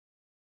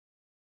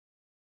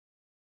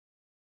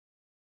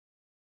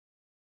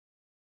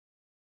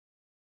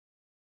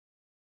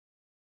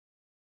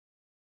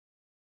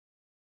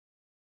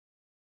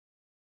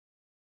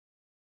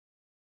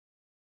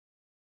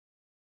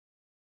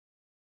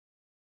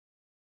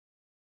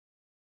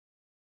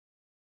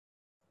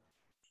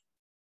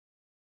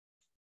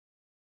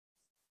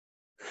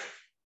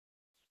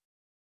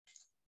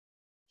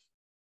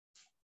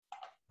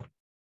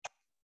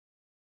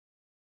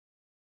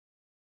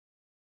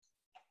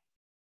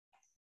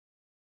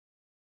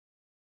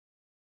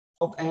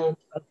and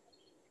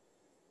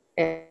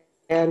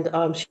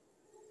and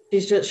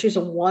she's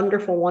a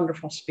wonderful,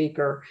 wonderful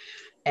speaker,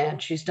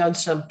 and she's done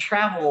some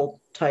travel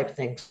type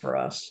things for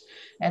us.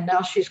 And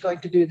now she's going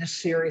to do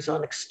this series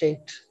on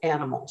extinct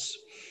animals,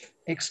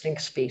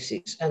 extinct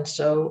species. And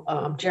so,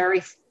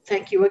 Gerri,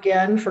 thank you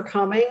again for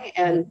coming.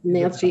 And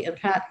Nancy and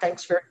Pat,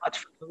 thanks very much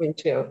for coming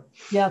too.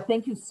 Yeah,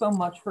 thank you so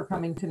much for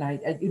coming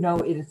tonight. You know,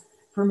 it is,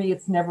 for me,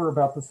 it's never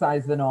about the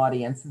size of an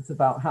audience. It's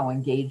about how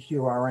engaged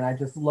you are. And I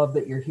just love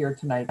that you're here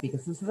tonight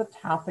because this is a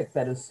topic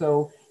that is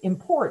so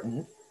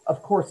important.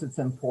 Of course, it's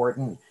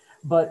important,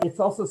 but it's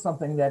also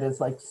something that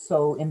is like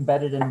so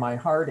embedded in my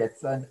heart.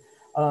 It's a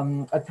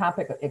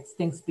topic of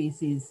extinct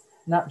species,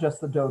 not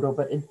just the dodo,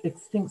 but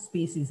extinct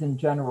species in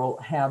general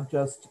have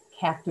just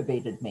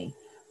captivated me,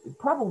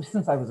 probably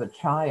since I was a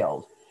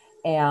child.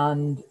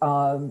 And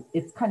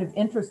it's kind of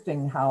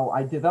interesting how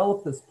I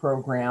developed this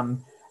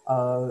program.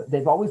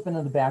 They've always been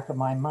in the back of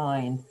my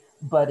mind,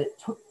 but it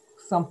took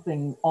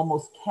something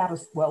almost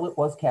well, it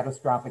was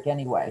catastrophic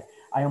anyway.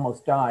 I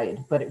almost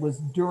died, but it was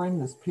during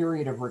this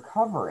period of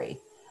recovery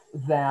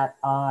that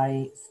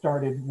I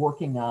started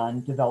working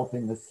on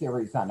developing this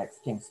series on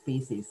extinct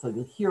species. So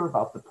you'll hear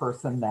about the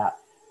person that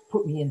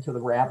put me into the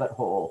rabbit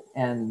hole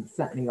and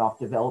sent me off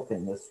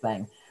developing this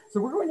thing. So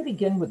we're going to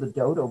begin with the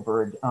dodo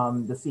bird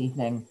this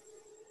evening.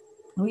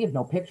 We have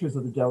no pictures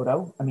of the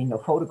dodo. I mean, no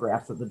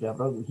photographs of the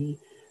dodo. He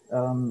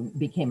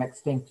became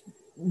extinct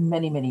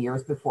many, many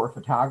years before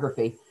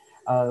photography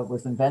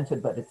was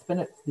invented, but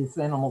this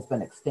animal's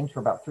been extinct for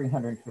about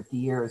 350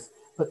 years,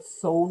 but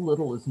so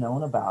little is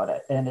known about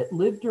it. And it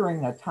lived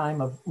during a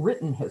time of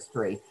written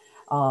history,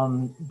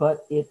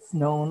 but it's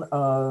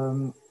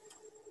known,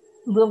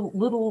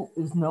 little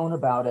is known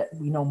about it.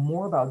 We know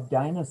more about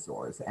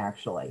dinosaurs,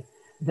 actually,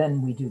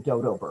 than we do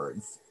dodo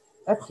birds.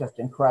 That's just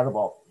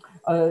incredible.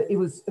 It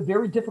was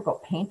very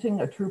difficult painting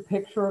a true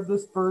picture of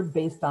this bird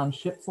based on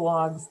ship's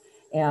logs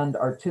and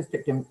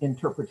artistic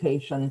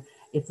interpretation.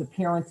 Its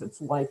appearance, its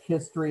life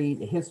history,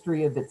 the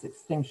history of its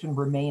extinction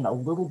remain a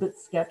little bit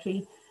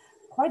sketchy,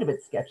 quite a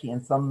bit sketchy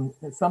in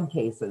some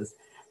cases.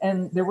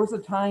 And there was a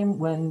time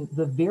when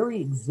the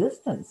very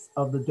existence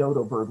of the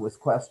dodo bird was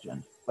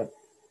questioned. Like,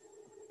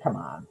 come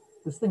on,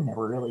 this thing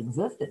never really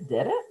existed,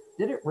 did it?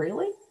 Did it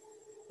really?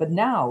 But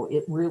now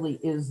it really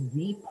is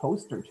the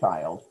poster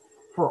child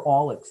for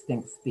all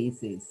extinct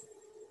species.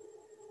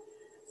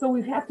 So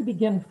we have to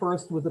begin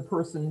first with the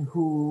person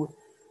who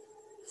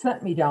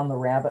sent me down the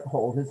rabbit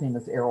hole. His name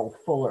is Errol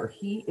Fuller.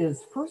 He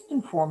is first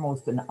and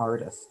foremost an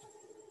artist.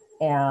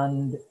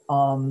 And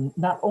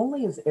not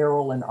only is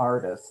Errol an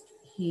artist,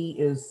 he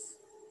is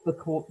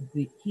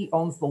he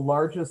owns the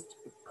largest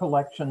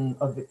collection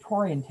of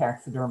Victorian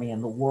taxidermy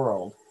in the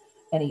world.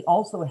 And he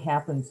also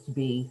happens to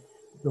be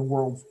the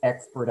world's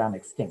expert on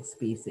extinct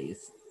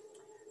species.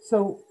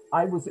 So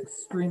I was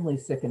extremely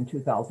sick in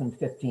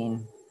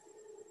 2015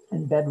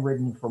 and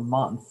bedridden for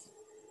months.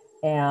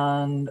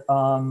 And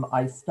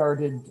I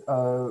started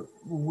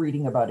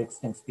reading about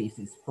extinct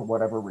species for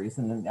whatever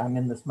reason. And I'm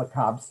in this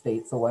macabre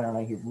state, so why don't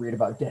I read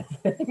about dead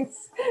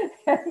things?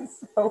 And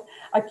so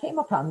I came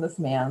upon this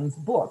man's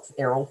books,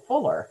 Errol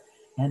Fuller,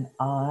 and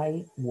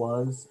I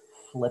was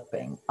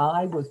flipping.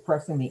 I was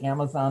pressing the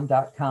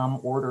Amazon.com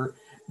order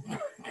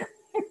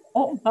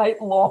all night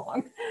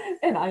long.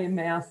 And I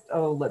amassed,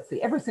 let's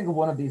see, every single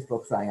one of these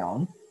books I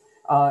own.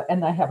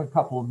 And I have a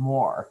couple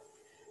more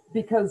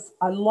because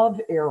I love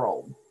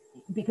Errol,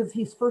 because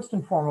he's first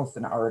and foremost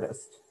an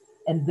artist,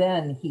 and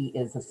then he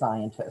is a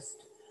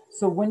scientist.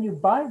 So when you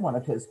buy one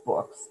of his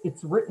books,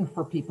 it's written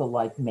for people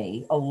like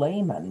me, a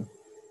layman.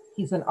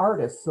 He's an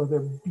artist, so they're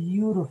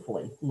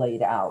beautifully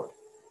laid out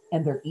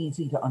and they're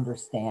easy to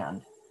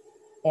understand.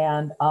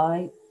 And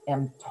I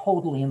am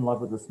totally in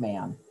love with this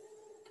man.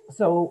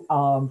 So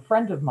a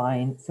friend of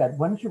mine said,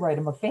 why don't you write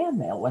him a fan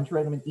mail? Why don't you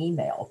write him an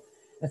email?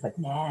 And it's like,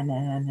 nah,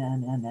 nah, nah,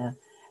 nah, nah.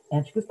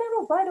 And she goes,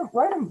 no,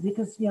 write him,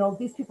 because, you know,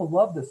 these people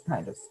love this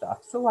kind of stuff.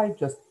 So I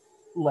just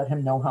let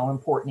him know how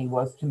important he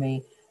was to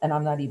me. And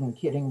I'm not even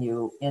kidding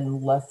you,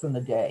 in less than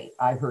a day,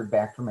 I heard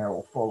back from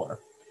Errol Fuller.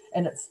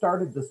 And it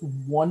started this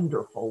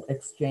wonderful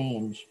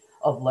exchange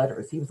of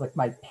letters. He was like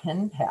my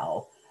pen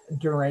pal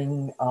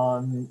during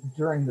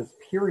this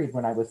period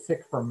when I was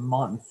sick for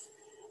months.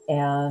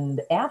 And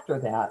after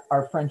that,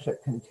 our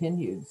friendship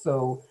continued.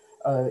 So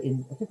I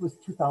think it was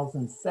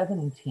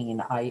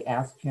 2017, I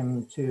asked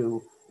him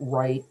to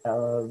write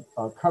a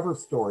cover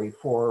story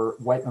for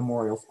White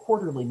Memorial's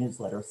quarterly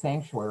newsletter,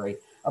 Sanctuary,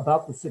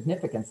 about the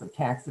significance of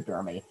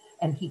taxidermy.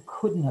 And he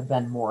couldn't have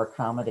been more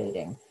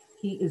accommodating.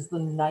 He is the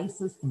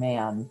nicest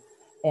man.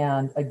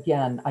 And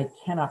again, I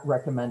cannot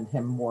recommend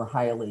him more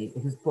highly.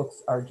 His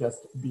books are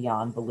just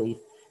beyond belief.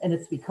 And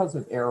it's because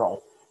of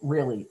Errol,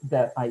 really,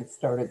 that I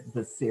started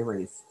this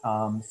series.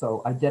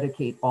 So I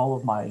dedicate all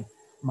of my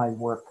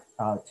work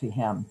to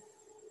him.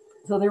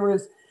 So there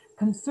was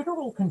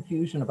considerable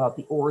confusion about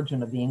the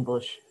origin of the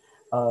English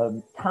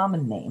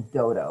common name,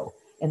 dodo.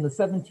 In the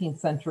 17th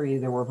century,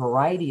 there were a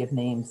variety of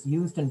names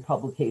used in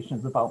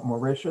publications about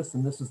Mauritius,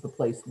 and this is the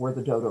place where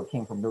the dodo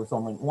came from. There was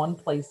only one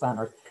place on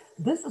Earth.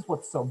 This is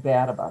what's so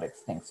bad about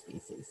extinct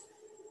species.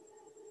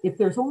 If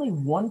there's only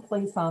one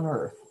place on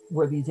Earth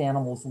where these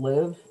animals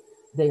live,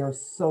 they are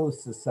so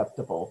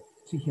susceptible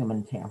to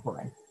human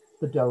tampering.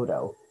 The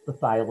dodo, the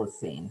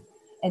thylacine,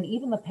 and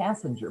even the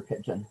passenger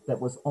pigeon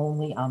that was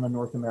only on the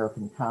North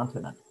American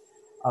continent.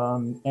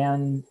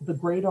 And the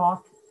great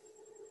auk,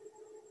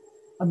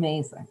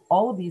 amazing.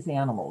 All of these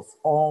animals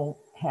all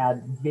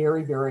had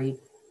very, very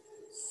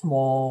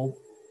small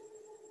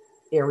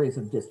areas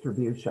of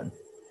distribution.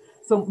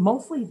 So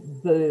mostly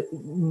the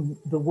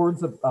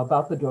words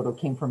about the dodo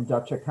came from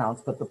Dutch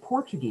accounts, but the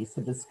Portuguese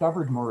had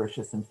discovered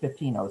Mauritius in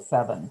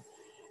 1507,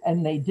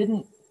 and they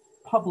didn't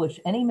publish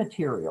any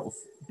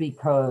materials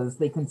because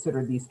they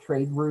considered these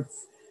trade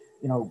routes,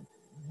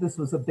 this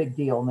was a big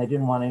deal, and they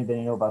didn't want anybody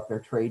to know about their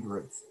trade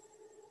routes.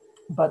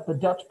 But the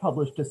Dutch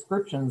published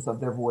descriptions of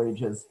their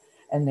voyages,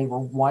 and they were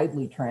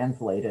widely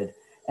translated,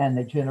 and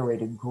they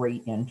generated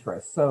great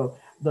interest. So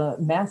the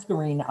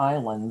Mascarene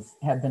Islands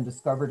had been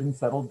discovered and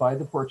settled by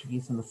the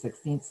Portuguese in the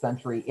 16th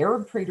century.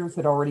 Arab traders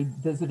had already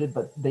visited,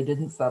 but they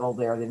didn't settle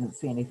there. They didn't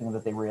see anything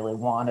that they really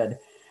wanted.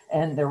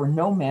 And there were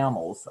no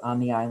mammals on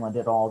the island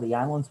at all. The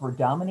islands were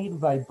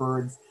dominated by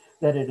birds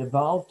that had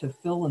evolved to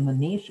fill in the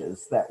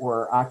niches that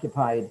were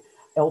occupied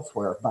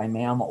elsewhere by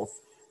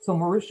mammals. So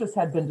Mauritius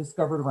had been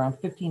discovered around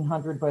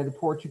 1500 by the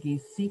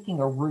Portuguese, seeking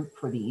a route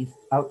for the east,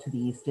 out to the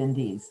East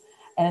Indies.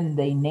 And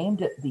they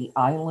named it the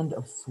Island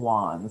of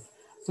Swans,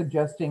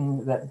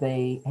 suggesting that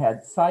they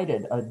had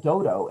sighted a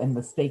dodo and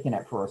mistaken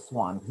it for a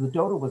swan, because the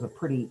dodo was a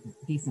pretty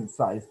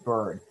decent-sized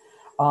bird.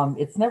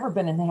 It's never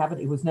been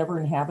inhabited. It was never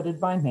inhabited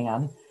by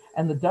man,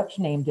 and the Dutch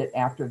named it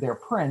after their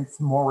prince,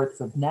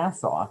 Moritz of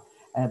Nassau.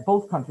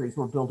 Both countries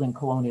were building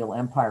colonial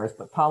empires,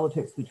 but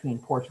politics between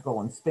Portugal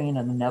and Spain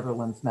and the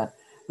Netherlands meant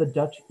the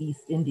Dutch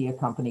East India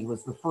Company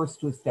was the first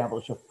to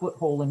establish a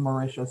foothold in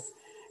Mauritius.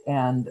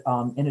 And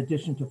in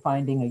addition to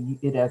finding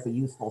it as a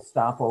useful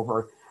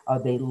stopover,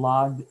 they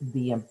logged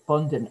the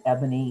abundant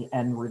ebony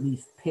and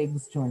released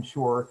pigs to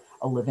ensure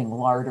a living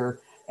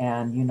larder.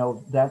 And,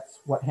 that's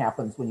what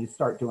happens when you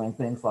start doing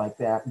things like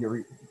that.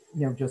 You're,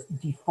 just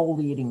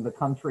defoliating the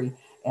country,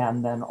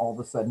 and then all of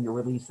a sudden you're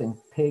releasing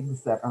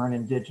pigs that aren't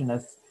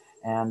indigenous,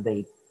 and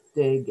they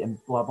dig and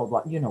blah, blah,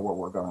 blah. You know where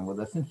we're going with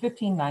this. In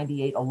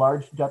 1598, a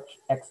large Dutch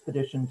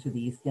expedition to the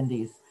East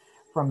Indies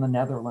from the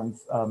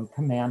Netherlands,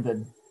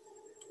 commanded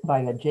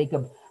by a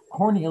Jacob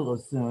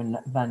Corneliszoon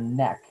van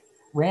Neck,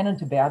 ran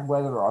into bad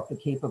weather off the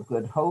Cape of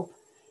Good Hope,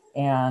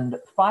 and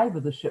 5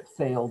 of the ships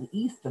sailed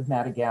east of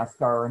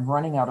Madagascar, and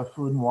running out of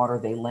food and water,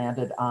 they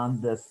landed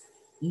on this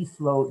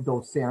Islo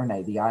do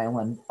Cerne, the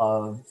island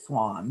of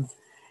swans.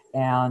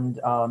 And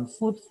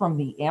sloops from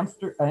the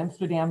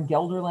Amsterdam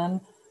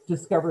Gelderland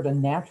discovered a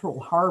natural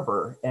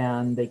harbor,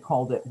 and they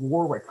called it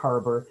Warwick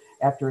Harbor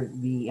after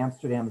the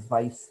Amsterdam's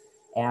vice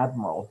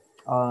admiral.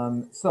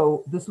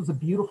 So this was a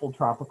beautiful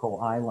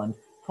tropical island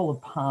full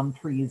of palm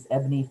trees,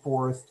 ebony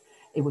forest.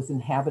 It was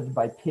inhabited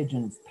by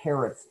pigeons,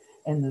 parrots,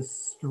 and this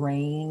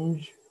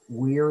strange,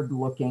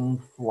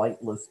 weird-looking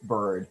flightless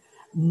bird.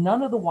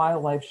 None of the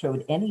wildlife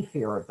showed any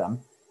fear of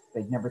them.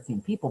 They'd never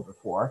seen people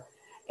before.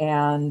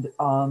 And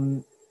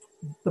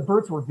the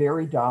birds were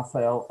very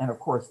docile, and of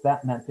course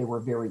that meant they were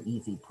very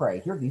easy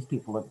prey. Here, these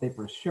people, they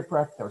were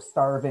shipwrecked, they're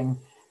starving,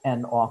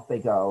 and off they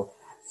go.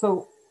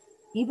 So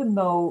even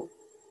though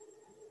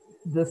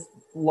this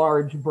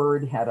large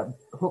bird had a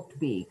hooked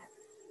beak,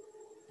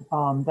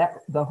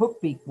 the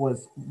hooked beak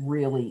was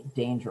really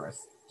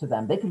dangerous to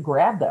them. They could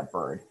grab that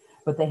bird,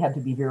 but they had to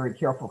be very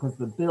careful because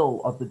the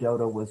bill of the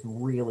dodo was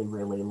really,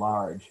 really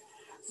large.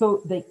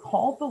 So they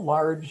called the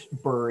large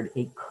bird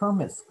a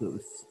Kermis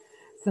goose,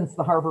 since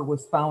the harbor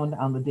was found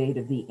on the date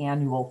of the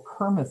annual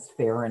Kermis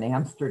Fair in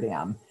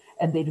Amsterdam.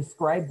 And they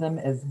described them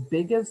as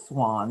big as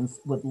swans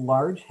with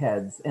large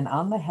heads, and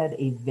on the head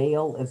a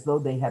veil as though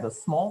they had a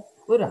small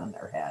hood on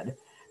their head.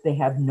 They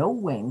had no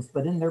wings,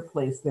 but in their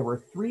place there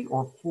were 3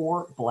 or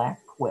 4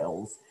 black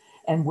quills.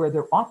 And where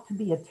there ought to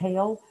be a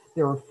tail,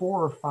 there were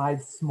 4 or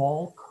 5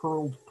 small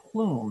curled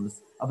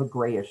plumes of a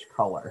grayish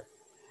color.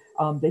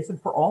 They said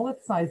for all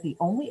its size, the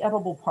only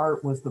edible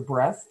part was the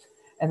breast,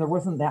 and there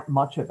wasn't that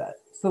much of it.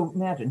 So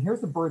imagine,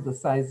 here's a bird the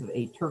size of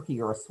a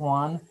turkey or a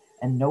swan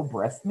and no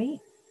breast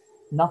meat,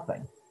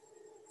 nothing.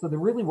 So there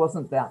really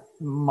wasn't that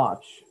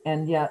much.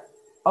 And yet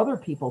other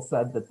people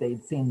said that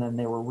they'd seen them,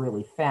 they were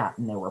really fat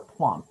and they were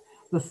plump.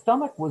 The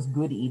stomach was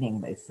good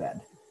eating, they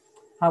said.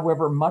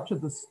 However, much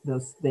of this,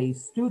 they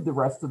stewed the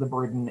rest of the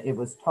bird, and it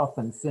was tough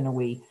and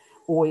sinewy,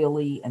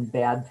 oily and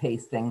bad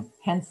tasting,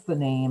 hence the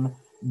name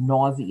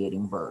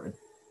nauseating bird,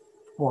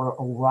 or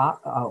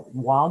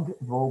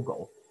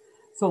wagvogel.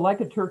 So like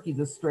a turkey,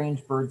 this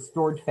strange bird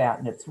stored fat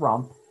in its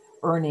rump,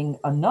 earning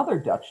another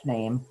Dutch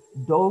name,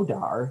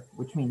 dodar,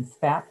 which means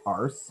fat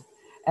arse,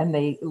 and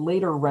they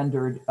later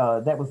rendered,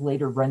 that was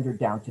later rendered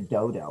down to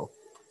dodo.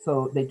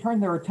 So they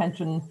turned their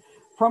attention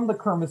from the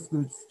Kermis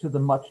goose to the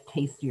much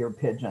tastier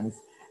pigeons.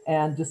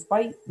 And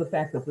despite the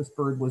fact that this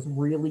bird was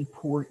really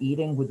poor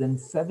eating, within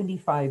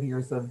 75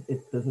 years of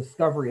the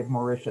discovery of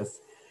Mauritius,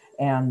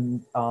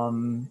 and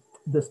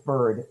this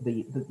bird,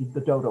 the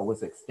dodo,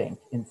 was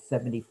extinct in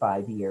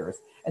 75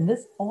 years. And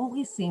this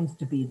always seems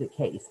to be the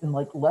case. In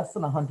like less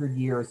than 100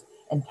 years,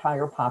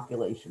 entire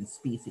population,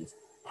 species,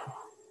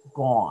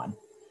 gone.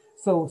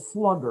 So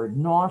sluggard,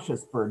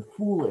 nauseous bird,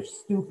 foolish,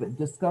 stupid,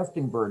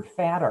 disgusting bird,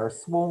 fat are,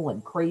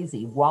 swollen,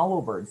 crazy,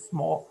 wallow bird,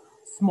 small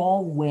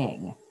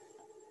wing.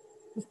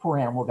 This poor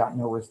animal got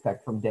no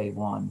respect from day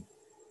one.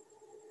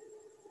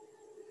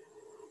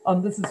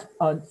 This is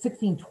a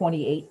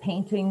 1628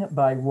 painting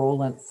by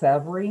Roland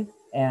Savary,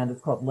 and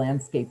it's called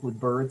Landscape with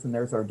Birds, and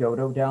there's our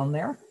dodo down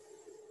there.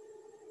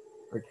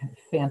 Very kind of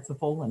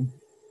fanciful and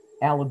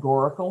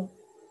allegorical.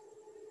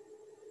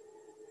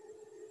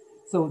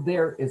 So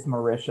there is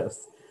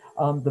Mauritius.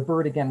 The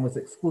bird, again, was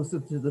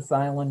exclusive to this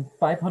island,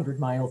 500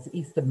 miles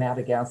east of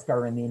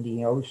Madagascar in the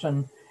Indian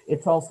Ocean.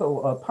 It's also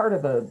a part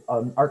of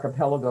an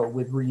archipelago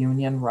with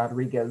Reunion,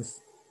 Rodriguez,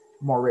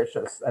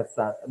 Mauritius. That's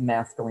the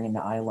Mascarene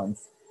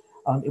Islands.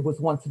 It was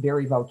once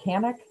very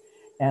volcanic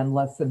and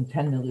less than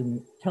 10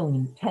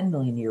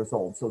 million years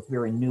old, so it's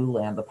very new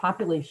land. The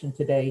population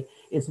today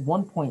is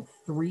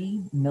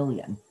 1.3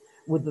 million,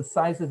 with the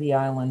size of the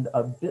island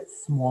a bit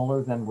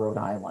smaller than Rhode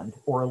Island,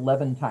 or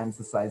 11 times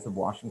the size of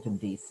Washington,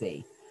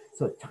 D.C.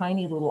 So a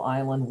tiny little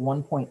island,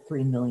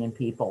 1.3 million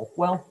people.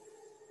 Well,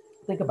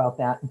 think about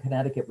that. In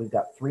Connecticut, we've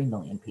got 3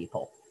 million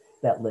people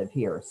that live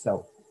here.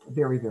 So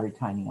very, very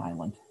tiny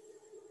island.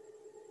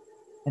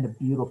 And a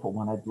beautiful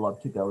one. I'd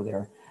love to go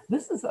there.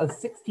 This is a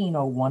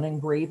 1601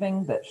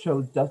 engraving that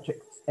showed Dutch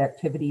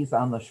activities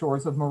on the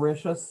shores of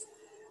Mauritius.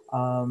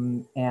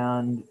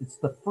 And it's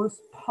the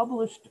first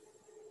published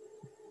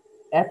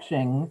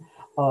etching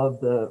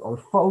of or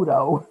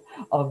photo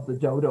of the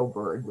dodo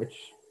bird,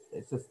 which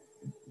is just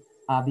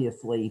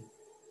obviously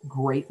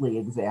greatly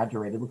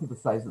exaggerated. Look at the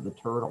size of the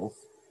turtles.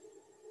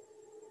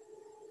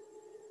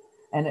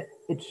 And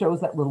it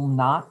shows that little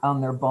knot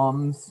on their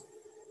bums.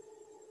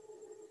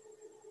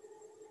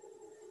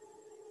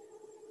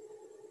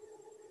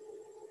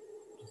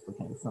 Just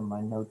looking at some of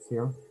my notes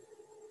here.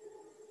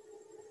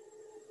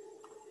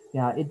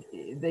 Yeah,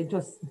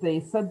 they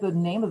said the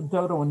name of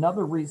dodo.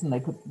 Another reason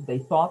they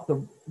thought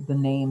the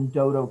name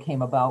dodo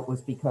came about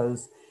was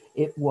because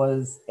it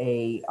was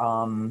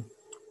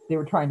they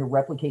were trying to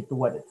replicate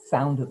what it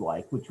sounded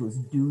like, which was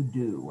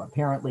doo-doo.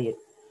 Apparently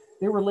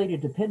they're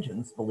related to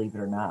pigeons, believe it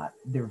or not.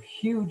 They're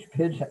huge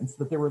pigeons,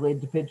 but they're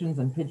related to pigeons,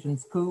 and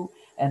pigeons coo.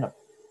 And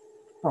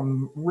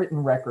from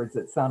written records,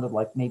 it sounded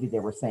like maybe they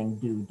were saying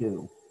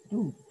doo-doo.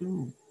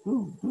 Doo-doo,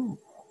 doo-doo,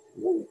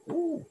 ooh,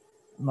 ooh.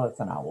 No, that's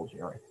an owl,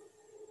 Gerri.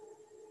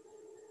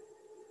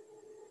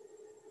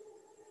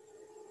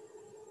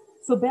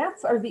 So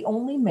bats are the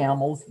only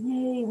mammals,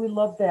 yay, we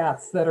love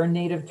bats, that are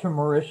native to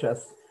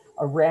Mauritius.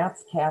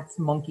 Rats, cats,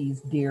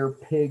 monkeys, deer,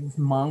 pigs,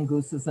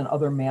 mongooses, and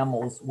other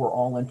mammals were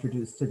all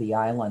introduced to the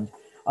island.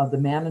 The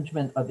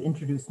management of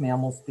introduced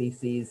mammal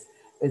species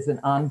is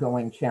an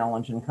ongoing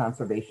challenge in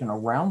conservation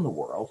around the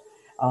world.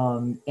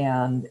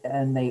 And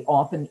they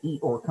often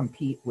eat or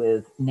compete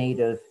with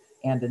native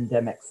and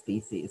endemic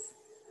species.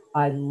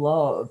 I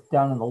love,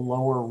 down in the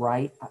lower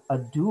right, a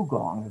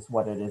dugong is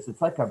what it is.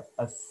 It's like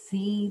a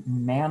sea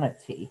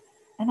manatee.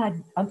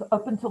 And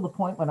up until the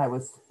point when I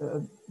was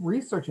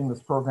researching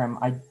this program,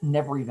 I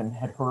never even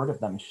had heard of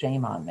them.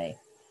 Shame on me.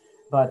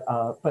 But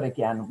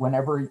again,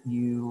 whenever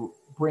you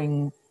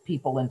bring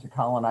people in to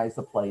colonize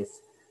a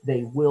place,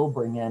 they will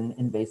bring in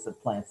invasive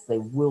plants, they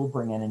will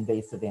bring in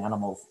invasive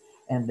animals,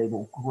 and they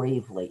will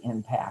gravely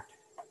impact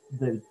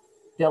the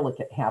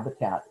delicate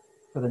habitat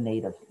for the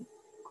native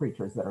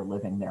creatures that are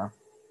living there.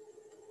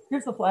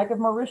 Here's the flag of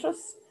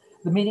Mauritius.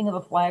 The meaning of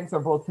the flags are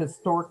both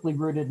historically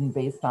rooted and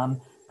based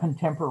on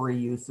contemporary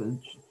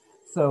usage.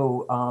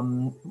 So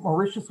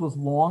Mauritius was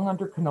long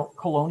under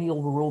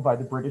colonial rule by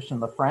the British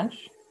and the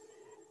French,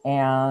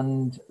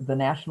 and the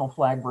national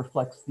flag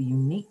reflects the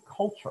unique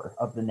culture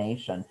of the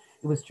nation.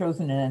 It was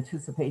chosen in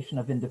anticipation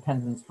of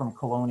independence from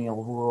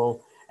colonial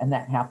rule, and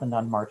that happened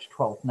on March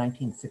 12,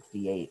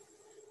 1968.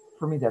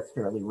 For me, that's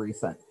fairly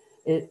recent.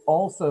 It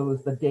also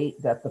is the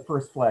date that the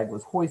first flag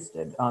was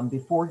hoisted.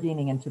 Before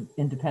gaining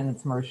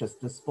independence, Mauritius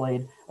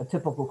displayed a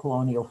typical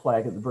colonial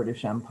flag of the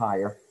British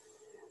Empire.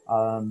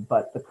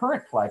 But the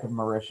current flag of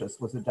Mauritius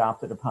was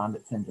adopted upon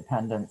its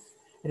independence.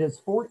 It has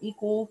 4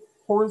 equal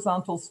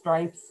horizontal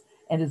stripes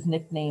and is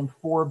nicknamed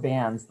 4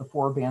 bands. The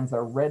 4 bands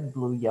are red,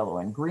 blue, yellow,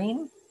 and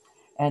green.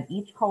 And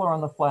each color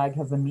on the flag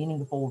has a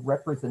meaningful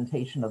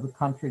representation of the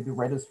country. The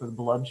red is for the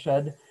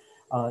bloodshed,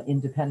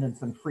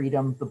 independence and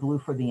freedom, the blue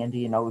for the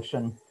Indian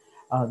Ocean,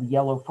 the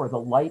yellow for the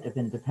light of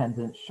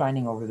independence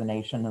shining over the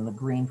nation, and the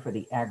green for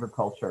the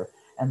agriculture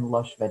and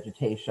lush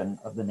vegetation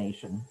of the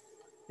nation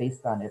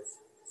based on its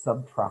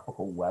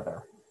subtropical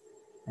weather.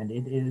 And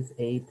it is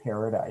a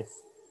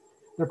paradise.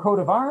 Their coat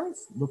of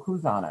arms, look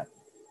who's on it.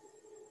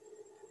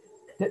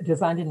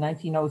 Designed in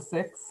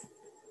 1906,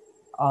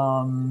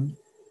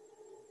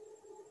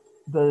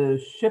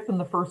 The ship in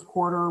the first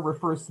quarter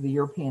refers to the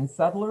European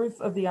settlers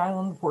of the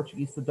island, the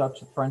Portuguese, the Dutch,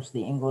 the French,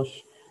 the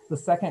English. The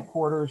second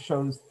quarter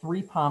shows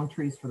 3 palm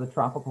trees for the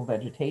tropical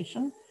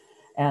vegetation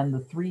and the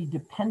 3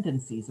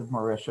 dependencies of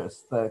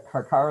Mauritius, the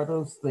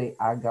Carcaros, the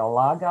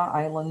Agalaga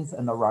Islands,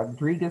 and the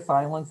Rodriguez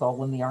Islands,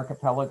 all in the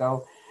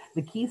archipelago.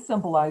 The keys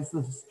symbolize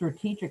the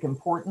strategic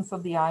importance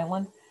of the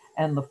island,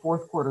 and the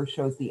fourth quarter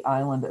shows the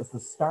island as the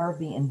star of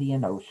the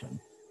Indian Ocean.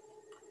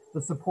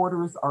 The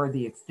supporters are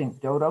the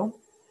extinct dodo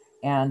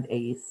and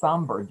a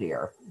sambar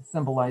deer,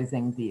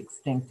 symbolizing the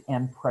extinct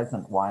and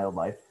present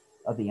wildlife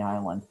of the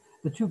island.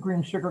 The 2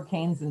 green sugar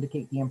canes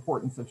indicate the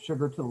importance of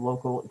sugar to the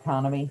local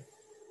economy,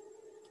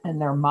 and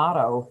their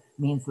motto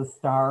means the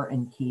star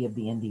and key of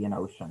the Indian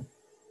Ocean.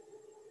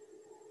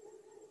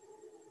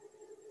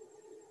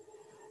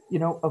 You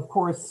know, of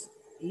course,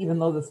 even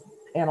though this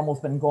animal's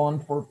been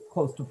gone for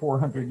close to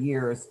 400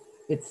 years,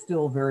 it's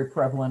still very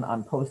prevalent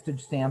on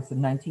postage stamps.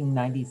 In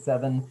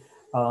 1997,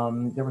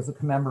 there was a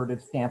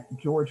commemorative stamp.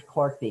 George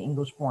Clark, the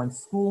English-born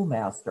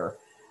schoolmaster,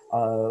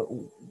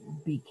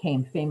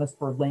 became famous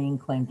for laying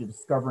claim to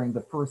discovering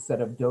the first set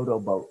of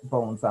dodo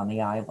bones on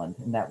the island,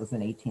 and that was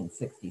in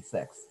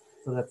 1866.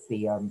 So that's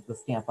the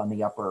stamp on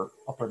the upper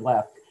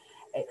left.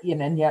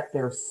 And yet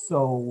there's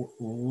so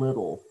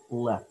little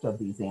left of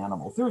these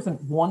animals. There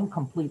isn't one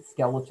complete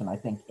skeleton, I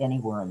think,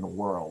 anywhere in the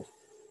world.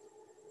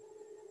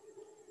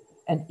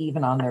 And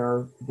even on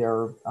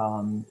their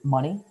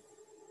money,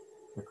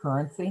 their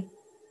currency.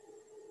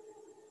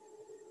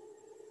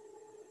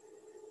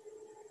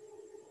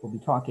 We'll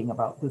be talking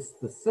about this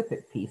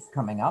specific piece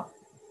coming up.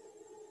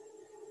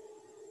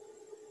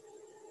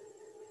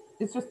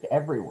 It's just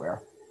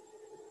everywhere.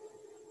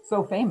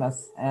 So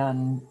famous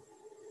and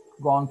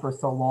gone for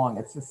so long.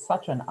 It's just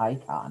such an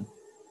icon.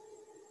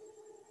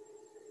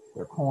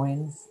 Their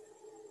coins.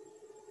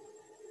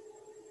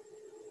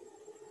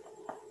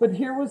 But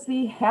here was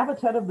the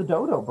habitat of the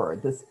dodo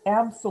bird, this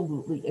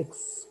absolutely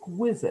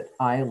exquisite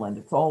island.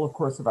 It's all, of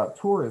course, about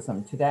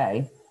tourism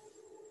today.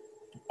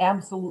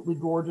 Absolutely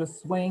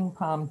gorgeous swaying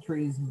palm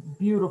trees,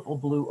 beautiful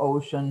blue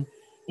ocean,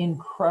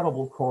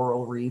 incredible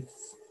coral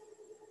reefs,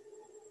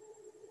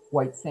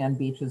 white sand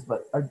beaches.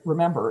 But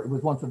remember, it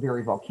was once a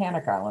very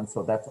volcanic island,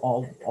 so that's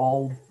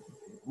all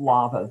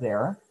lava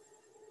there.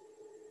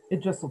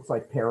 It just looks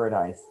like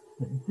paradise.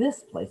 But this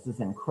place is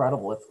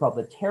incredible. It's called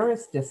the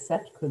Terrace des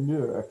Sept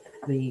Couleurs,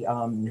 the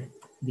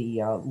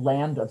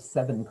land of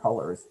 7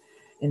 colors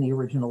in the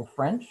original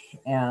French,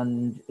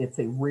 and it's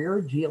a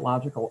rare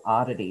geological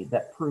oddity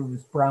that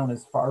proves brown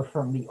is far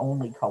from the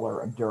only color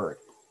of dirt.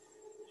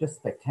 Just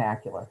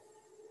spectacular.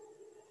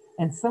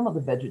 And some of the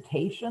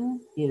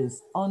vegetation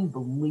is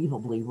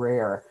unbelievably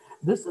rare.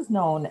 This is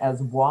known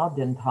as bois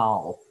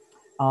dental.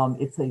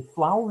 It's a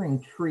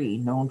flowering tree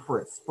known for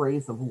its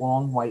sprays of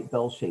long white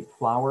bell-shaped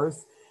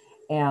flowers,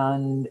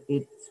 and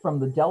it's from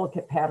the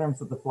delicate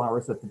patterns of the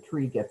flowers that the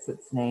tree gets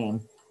its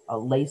name,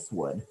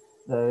 lacewood.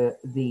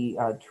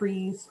 The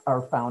trees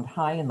are found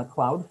high in the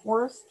cloud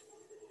forest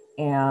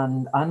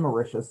and on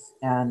Mauritius,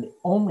 and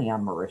only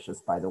on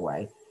Mauritius, by the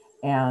way.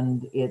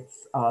 And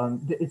it's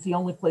the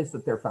only place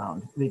that they're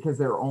found because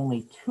there are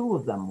only 2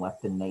 of them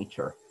left in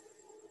nature.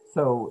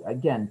 So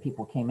again,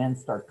 people came in,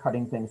 start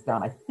cutting things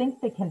down. I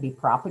think they can be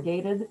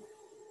propagated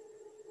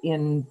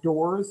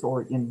indoors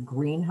or in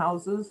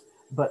greenhouses,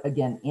 but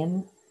again,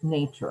 in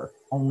nature,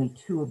 only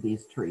 2 of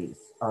these trees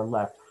are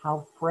left.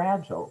 How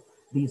fragile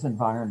these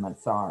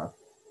environments are.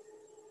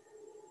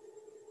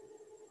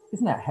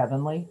 Isn't that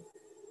heavenly?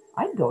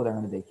 I'd go there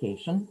on a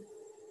vacation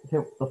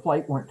if the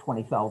flight weren't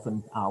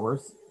 20,000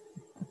 hours.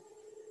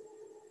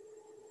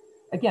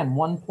 Again,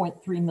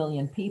 1.3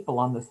 million people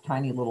on this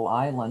tiny little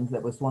island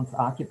that was once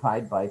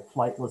occupied by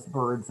flightless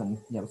birds and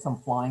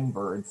some flying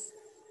birds.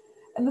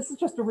 And this is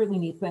just a really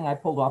neat thing I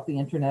pulled off the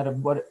internet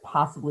of what it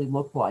possibly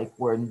looked like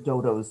when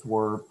dodos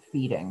were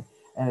feeding.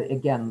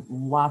 Again,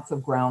 lots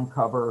of ground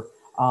cover.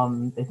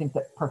 I think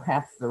that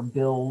perhaps their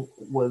bill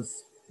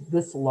was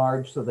this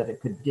large so that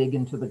it could dig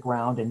into the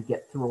ground and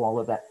get through all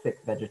of that thick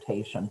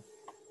vegetation.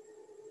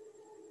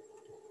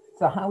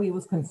 So how he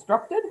was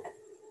constructed?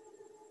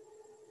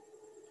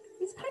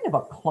 He's kind of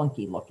a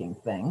clunky looking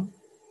thing,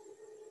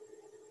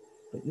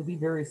 but you'll be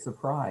very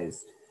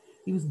surprised.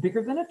 He was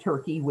bigger than a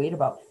turkey, weighed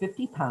about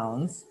 50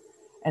 pounds,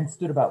 and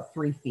stood about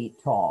 3 feet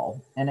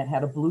tall. And it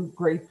had a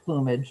blue-gray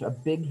plumage, a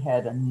big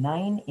head, a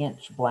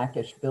 9-inch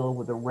blackish bill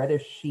with a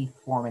reddish sheath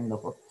forming the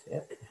hook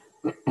tip,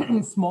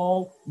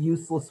 small,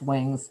 useless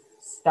wings,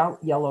 stout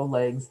yellow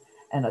legs,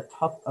 and a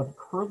tuft of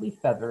curly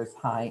feathers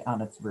high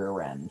on its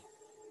rear end.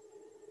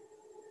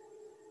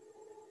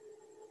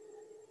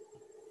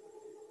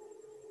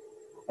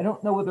 I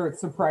don't know whether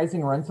it's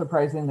surprising or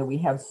unsurprising that we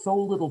have so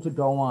little to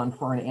go on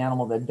for an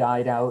animal that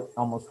died out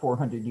almost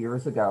 400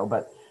 years ago,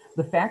 but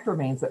the fact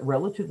remains that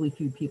relatively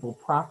few people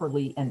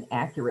properly and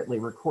accurately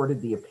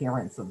recorded the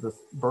appearance of this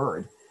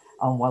bird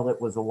while it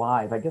was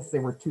alive. I guess they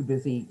were too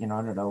busy, I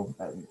don't know,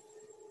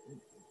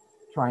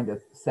 trying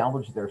to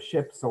salvage their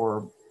ships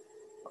or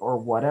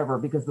whatever,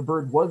 because the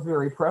bird was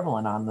very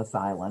prevalent on this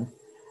island.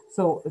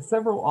 So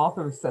several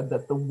authors said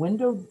that the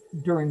window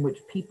during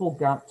which people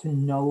got to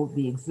know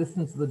the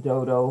existence of the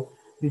dodo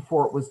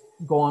before it was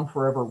gone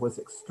forever was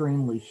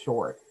extremely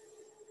short.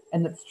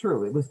 And that's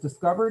true. It was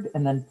discovered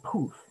and then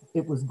poof,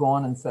 it was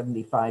gone in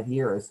 75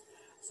 years.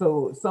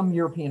 So some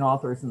European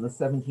authors in the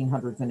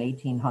 1700s and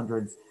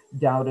 1800s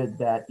doubted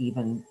that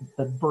even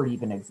the bird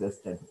even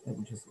existed,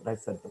 which is what I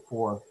said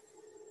before.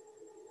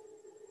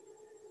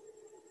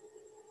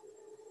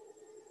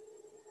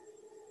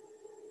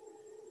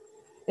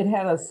 It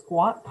had a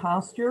squat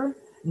posture,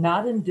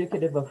 not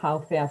indicative of how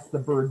fast the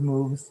bird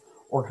moves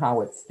or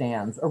how it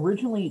stands.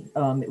 Originally,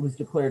 it was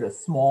declared a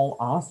small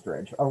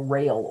ostrich, a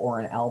rail, or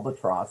an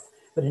albatross.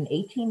 But in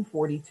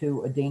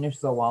 1842, a Danish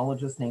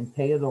zoologist named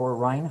Theodor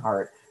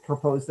Reinhardt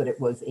proposed that it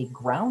was a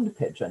ground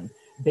pigeon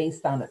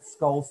based on its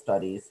skull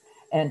studies.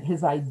 And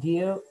his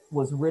idea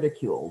was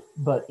ridiculed.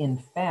 But in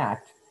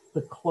fact,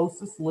 the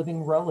closest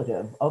living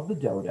relative of the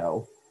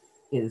dodo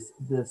is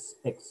this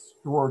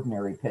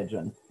extraordinary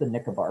pigeon, the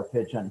Nicobar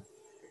pigeon,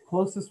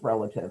 closest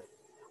relative.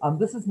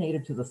 This is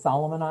native to the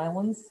Solomon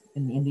Islands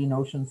in the Indian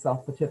Ocean,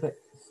 South Pacific,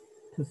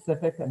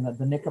 and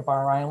the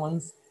Nicobar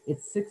Islands.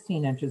 It's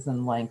 16 inches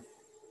in length,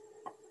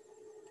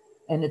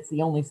 and it's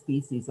the only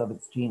species of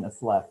its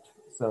genus left.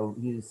 So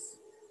he's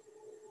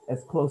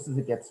as close as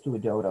it gets to a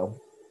dodo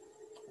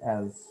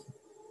as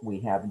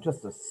we have.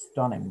 Just a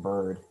stunning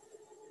bird.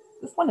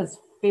 This one is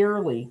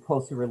fairly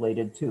closely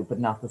related too, but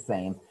not the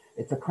same.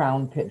 It's a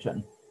crown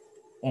pigeon,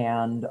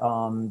 and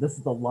this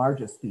is the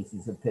largest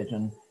species of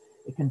pigeon.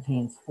 It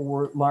contains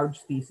 4 large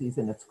species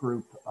in its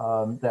group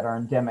that are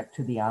endemic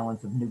to the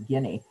islands of New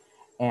Guinea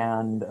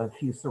and a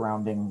few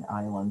surrounding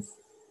islands.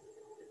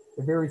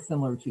 They're very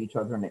similar to each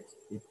other in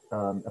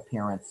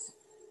appearance.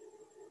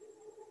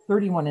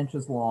 31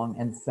 inches long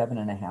and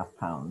 7.5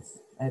 pounds.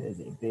 That is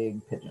a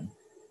big pigeon.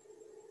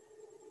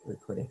 Very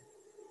pretty.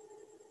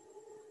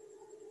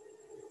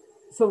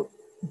 So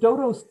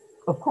dodos,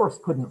 of course,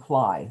 couldn't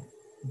fly,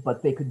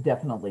 but they could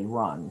definitely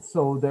run.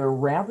 So their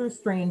rather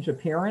strange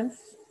appearance,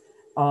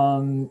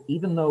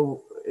 even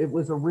though it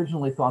was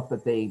originally thought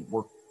that they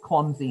were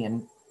clumsy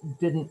and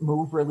didn't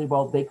move really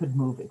well, they could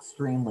move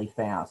extremely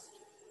fast.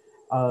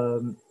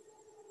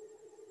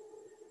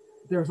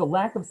 There's a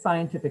lack of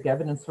scientific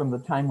evidence from the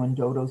time when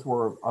dodos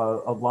were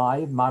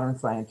alive. Modern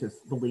scientists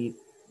believe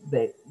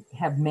they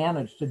have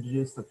managed to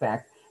deduce the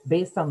fact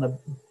based on the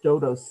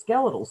dodo's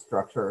skeletal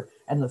structure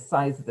and the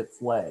size of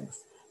its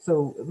legs.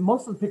 So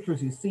most of the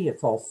pictures you see,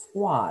 it's all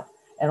squat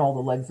and all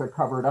the legs are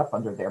covered up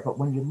under there. But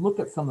when you look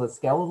at some of the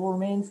skeletal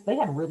remains, they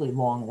had really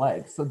long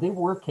legs. So they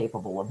were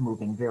capable of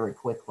moving very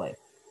quickly.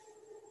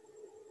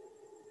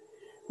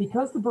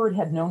 Because the bird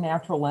had no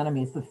natural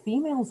enemies, the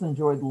females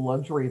enjoyed the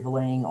luxury of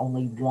laying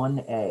only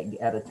 1 egg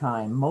at a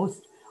time.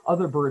 Most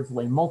other birds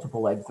lay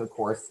multiple eggs, of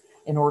course,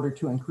 in order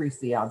to increase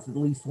the odds at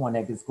least 1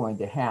 egg is going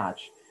to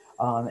hatch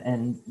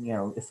and,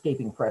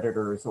 escaping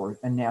predators or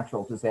a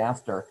natural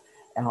disaster.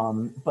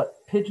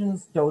 But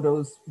pigeons,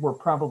 dodos were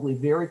probably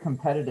very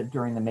competitive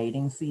during the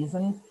mating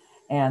season,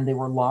 and they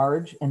were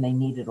large and they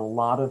needed a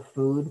lot of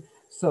food.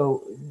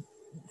 So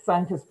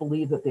scientists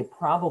believe that they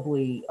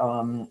probably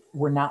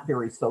were not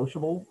very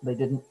sociable.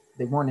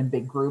 They weren't in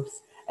big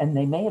groups, and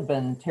they may have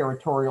been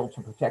territorial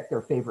to protect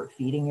their favorite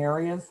feeding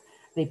areas.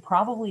 They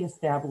probably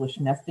established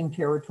nesting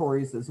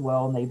territories as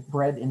well, and they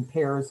bred in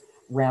pairs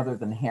rather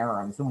than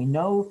harems. And we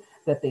know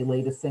that they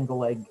laid a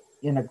single egg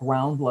in a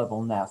ground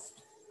level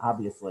nest,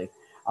 obviously.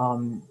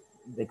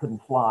 They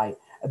couldn't fly.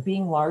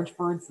 Being large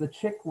birds, the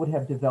chick would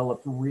have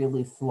developed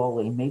really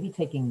slowly, maybe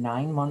taking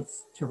 9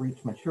 months to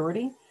reach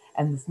maturity.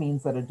 And this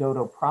means that a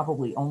dodo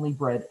probably only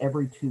bred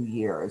every 2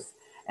 years,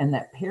 and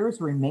that pairs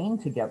remain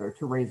together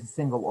to raise a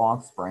single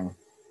offspring.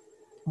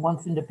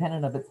 Once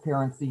independent of its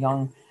parents, the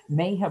young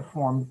may have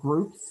formed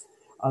groups.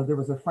 There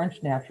was a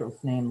French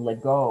naturalist named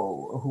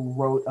Legault who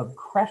wrote of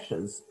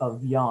creches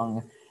of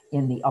young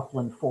in the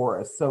upland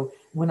forest. So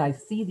when I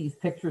see these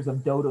pictures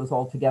of dodos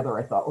all together,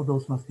 I thought, oh,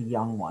 those must be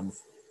young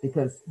ones,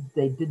 because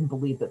they didn't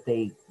believe that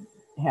they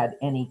had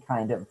any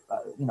kind of,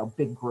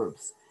 big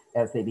groups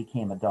as they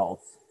became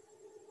adults.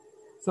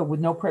 So with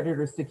no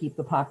predators to keep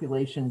the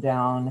population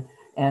down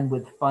and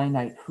with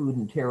finite food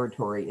and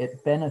territory,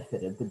 it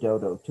benefited the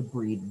dodo to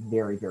breed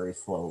very, very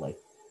slowly.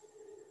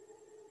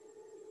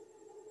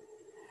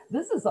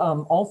 This is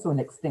also an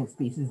extinct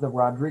species, the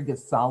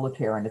Rodriguez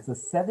solitaire, and it's a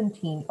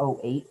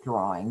 1708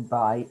 drawing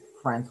by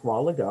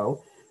Francois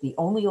Legault, the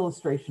only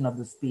illustration of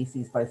the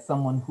species by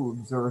someone who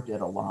observed it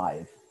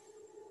alive.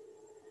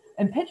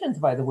 And pigeons,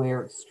 by the way,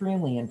 are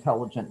extremely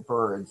intelligent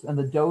birds, and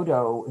the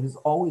dodo has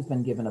always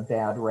been given a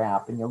bad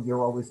rap. And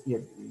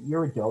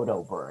you're a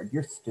dodo bird,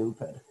 you're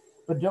stupid.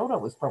 But dodo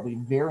was probably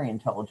a very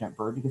intelligent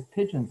bird because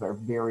pigeons are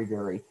very,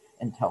 very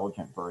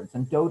intelligent birds.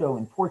 And dodo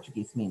in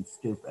Portuguese means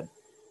stupid.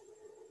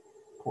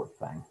 Poor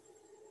thing.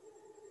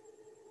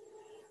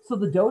 So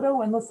the dodo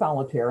and the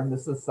solitaire, and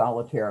this is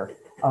solitaire,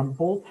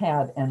 both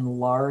had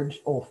enlarged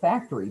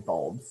olfactory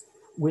bulbs,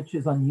 which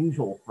is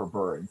unusual for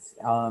birds.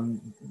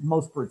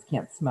 Most birds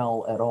can't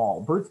smell at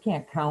all. Birds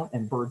can't count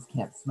and birds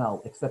can't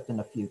smell, except in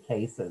a few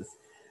cases.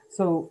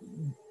 So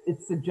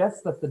it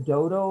suggests that the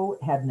dodo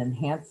had an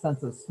enhanced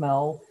sense of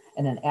smell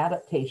and an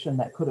adaptation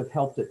that could have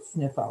helped it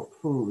sniff out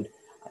food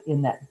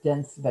in that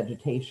dense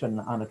vegetation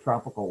on a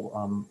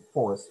tropical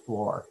forest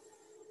floor.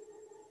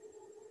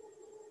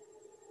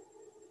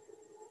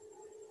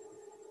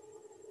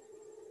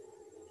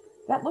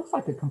 That looks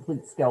like a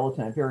complete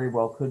skeleton. It very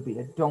well could be.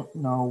 I don't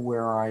know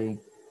where I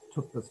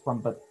took this from,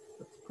 but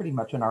it's pretty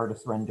much an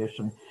artist's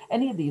rendition.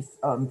 Any of these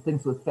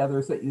things with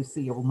feathers that you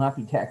see will not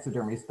be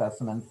taxidermy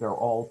specimens. They're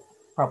all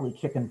probably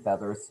chicken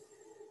feathers.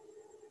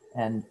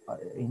 And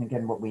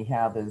again, what we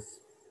have is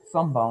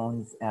some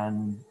bones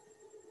and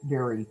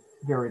very,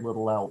 very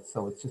little else.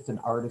 So it's just an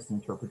artist's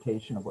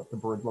interpretation of what the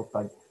bird looked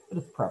like, but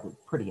it's probably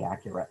pretty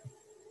accurate.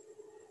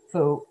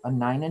 So a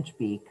 9-inch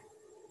beak.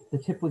 The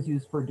tip was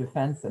used for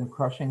defense and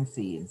crushing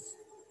seeds.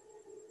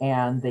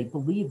 And they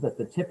believe that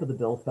the tip of the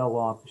bill fell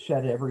off,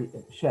 shed every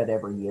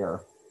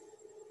year.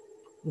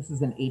 This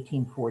is in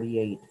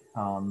 1848.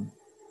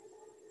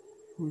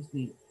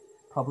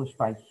 Published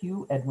by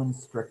Hugh Edwin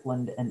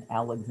Strickland and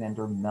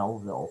Alexander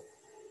Melville.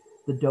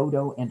 The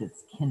Dodo and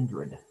its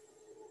Kindred.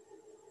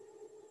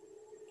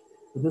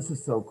 But this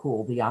is so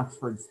cool, the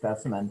Oxford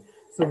specimen.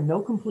 So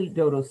no complete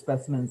dodo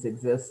specimens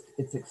exist.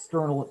 Its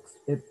external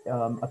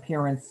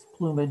appearance,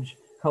 plumage,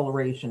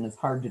 coloration is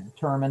hard to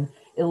determine.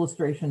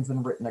 Illustrations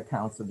and written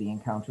accounts of the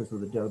encounters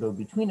with the dodo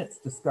between its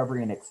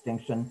discovery and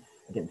extinction,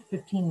 again,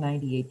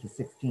 1598 to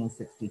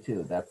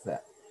 1662, that's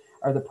it,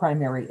 are the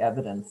primary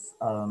evidence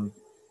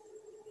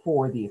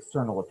for the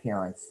external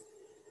appearance.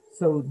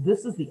 So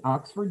this is the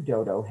Oxford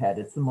dodo head.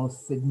 It's the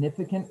most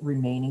significant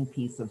remaining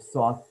piece of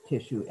soft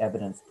tissue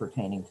evidence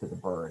pertaining to the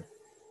bird.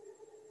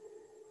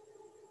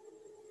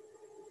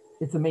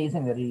 It's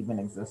amazing that it even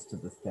exists to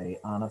this day,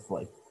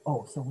 honestly.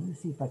 Oh, so let me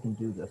see if I can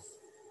do this.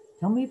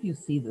 Tell me if you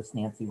see this,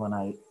 Nancy, when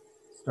I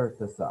start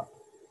this up.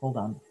 Hold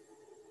on.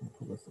 I'll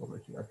pull this over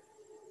here.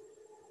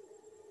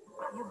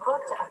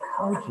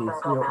 Oh, geez.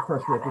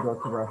 First, we have to go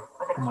to the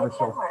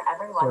commercial.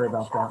 Sorry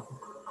about that.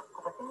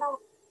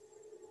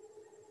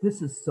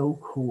 This is so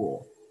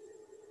cool.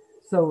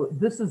 So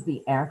this is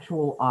the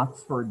actual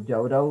Oxford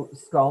dodo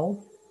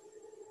skull.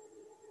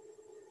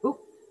 Oop.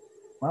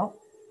 Well,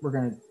 we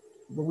don't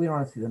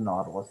want to see the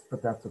nautilus,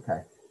 but that's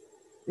okay.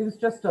 It was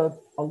just a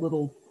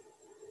little,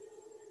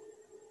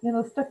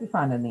 stuff you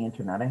find on the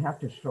internet. I have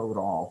to show it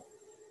all.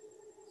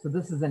 So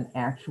this is an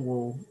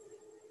actual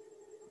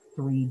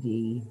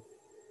 3D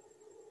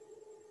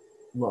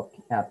look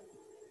at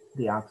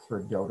the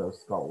Oxford dodo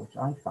skull, which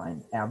I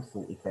find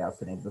absolutely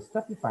fascinating. The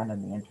stuff you find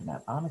on the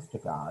internet, honest to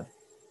God.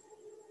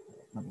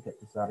 Let me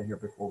get this out of here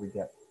before we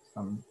get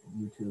some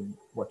YouTube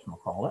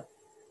whatchamacallit.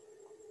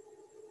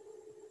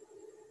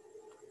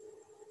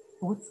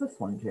 What's this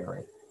one,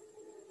 Gerri?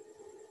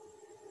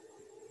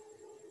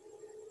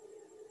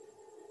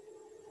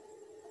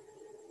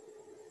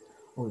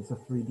 Oh, it's a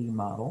 3D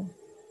model.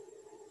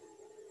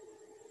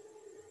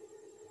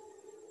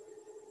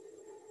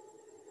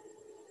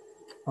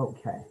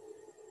 Okay.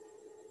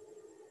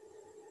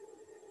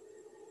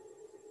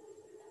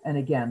 And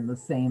again, the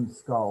same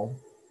skull.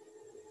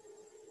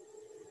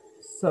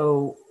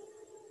 So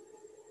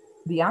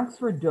the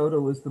Oxford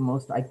dodo is the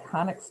most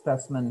iconic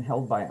specimen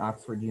held by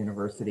Oxford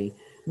University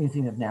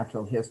Museum of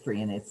Natural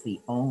History, and it's the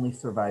only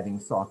surviving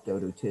soft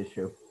dodo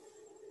tissue.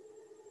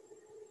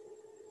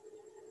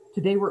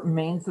 Today, what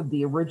remains of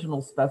the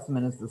original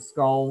specimen is the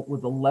skull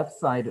with the left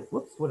side.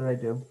 Whoops, what did I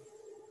do?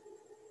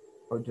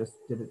 Oh,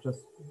 did it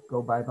just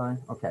go bye-bye?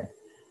 Okay.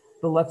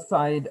 The left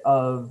side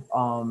of,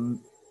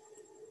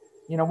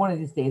 one of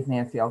these days,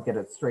 Nancy, I'll get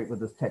it straight with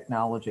this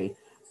technology.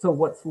 So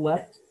what's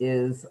left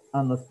is,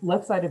 on the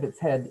left side of its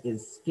head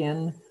is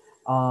skin,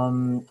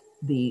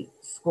 the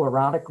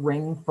sclerotic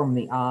ring from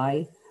the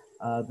eye,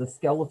 the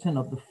skeleton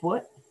of the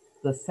foot,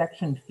 the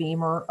sectioned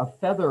femur, a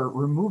feather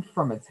removed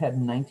from its head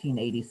in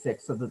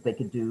 1986 so that they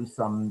could do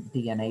some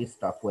DNA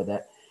stuff with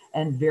it,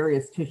 and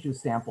various tissue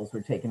samples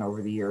were taken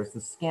over the years.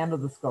 The scan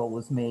of the skull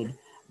was made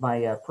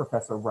by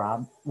Professor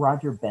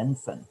Roger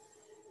Benson,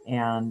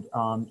 and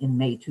in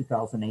May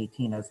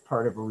 2018 as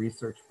part of a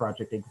research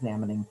project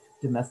examining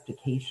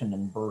domestication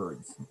in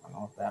birds. I don't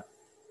know if that's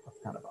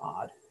kind of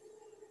odd.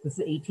 This is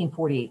an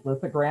 1848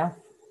 lithograph,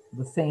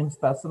 the same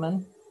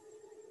specimen.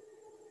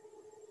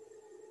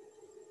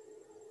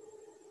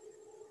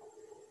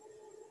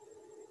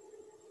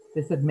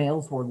 They said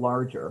males were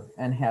larger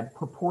and had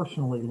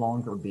proportionally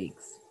longer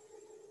beaks.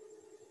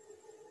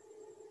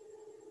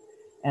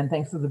 And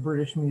thanks to the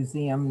British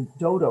Museum,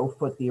 dodo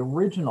foot, the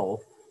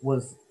original,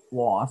 was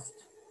lost.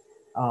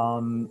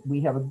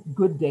 We have a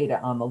good data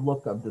on the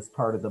look of this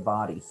part of the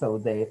body. So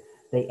they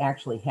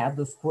actually had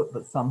this foot,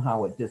 but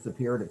somehow it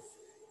disappeared.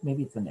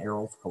 Maybe it's in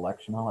Errol's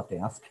collection. I'll have to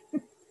ask.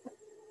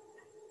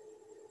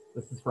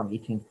 This is from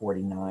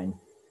 1849.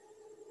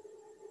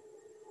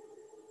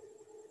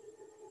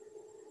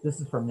 This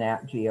is from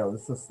Nat Geo.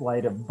 This is a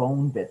slide of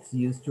bone bits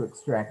used to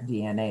extract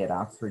DNA at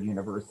Oxford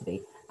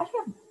University. I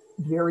have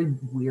very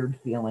weird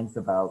feelings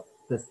about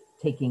this,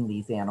 taking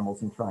these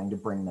animals and trying to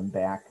bring them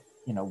back,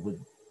 with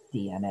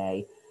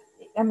DNA.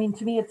 I mean,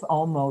 to me, it's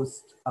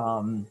almost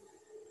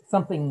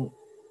something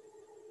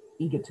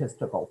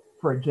egotistical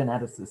for a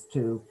geneticist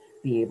to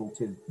be able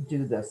to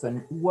do this.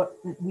 And what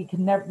we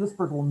can never, this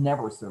bird will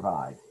never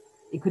survive.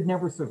 It could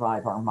never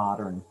survive our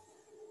modern,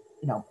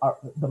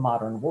 the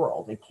modern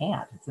world. It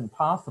can't, it's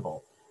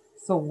impossible.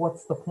 So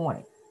what's the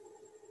point?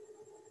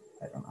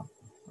 I don't know.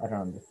 I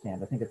don't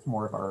understand. I think it's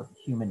more of our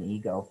human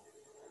ego.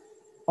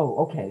 Oh,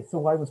 okay,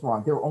 so I was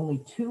wrong. There are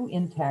only 2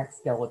 intact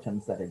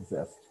skeletons that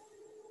exist.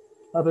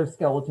 Other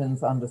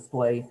skeletons on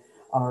display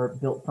are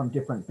built from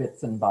different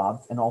bits and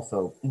bobs and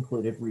also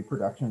included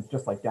reproductions,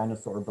 just like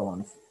dinosaur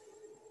bones.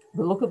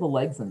 But look at the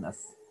legs in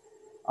this,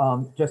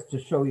 just to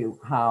show you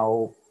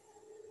how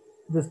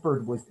this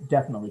bird was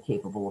definitely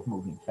capable of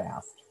moving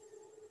fast.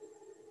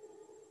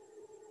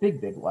 Big,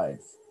 big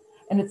legs.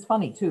 And it's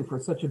funny too, for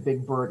such a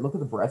big bird, look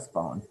at the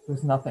breastbone.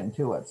 There's nothing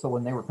to it. So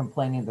when they were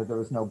complaining that there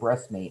was no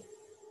breast meat,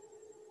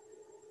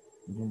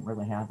 you didn't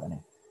really have any.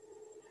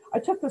 I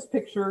took this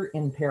picture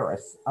in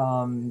Paris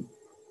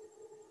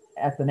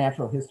at the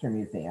Natural History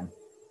Museum,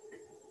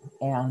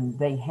 and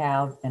they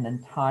have an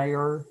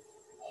entire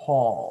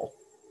hall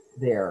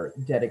there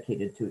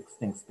dedicated to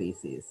extinct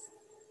species.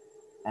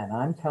 And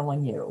I'm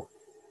telling you,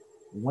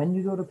 when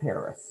you go to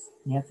Paris,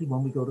 Nancy,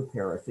 when we go to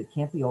Paris, it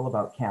can't be all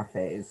about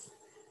cafes.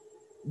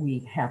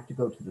 We have to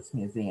go to this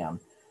museum,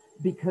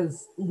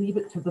 because leave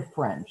it to the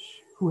French,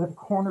 who have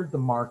cornered the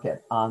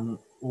market on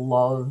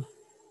love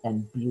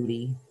and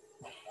beauty.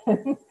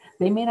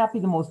 They may not be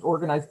the most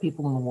organized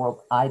people in the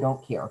world. I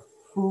don't care.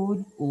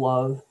 Food,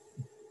 love,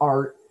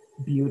 art,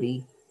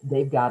 beauty,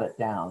 they've got it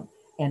down.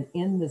 And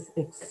in this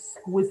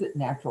exquisite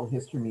natural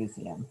history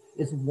museum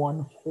is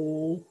one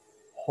whole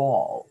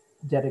hall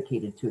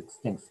dedicated to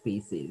extinct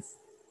species.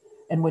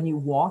 And when you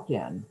walk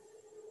in,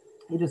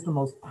 it is the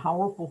most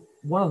powerful,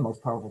 one of the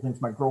most powerful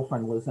things. My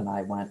girlfriend Liz and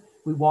I went,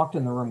 we walked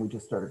in the room, we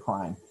just started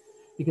crying,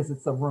 because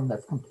it's a room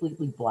that's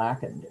completely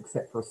blackened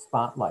except for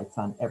spotlights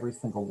on every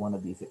single one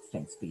of these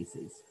extinct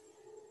species.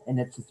 And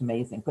it's just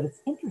amazing. But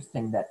it's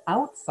interesting that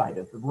outside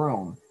of the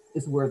room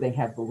is where they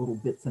have the little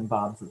bits and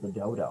bobs of the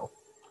dodo.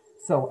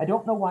 So I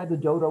don't know why the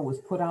dodo was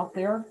put out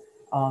there.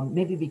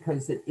 Maybe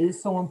because it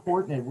is so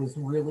important. It was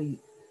really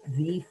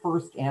the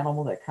first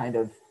animal that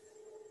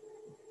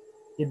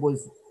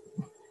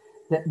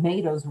that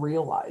made us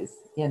realize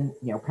in,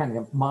 kind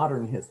of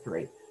modern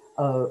history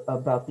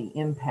about the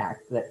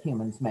impact that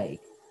humans make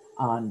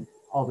on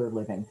other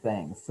living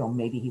things. So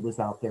maybe he was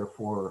out there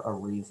for a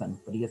reason,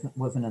 but he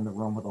wasn't in the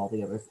room with all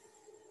the others.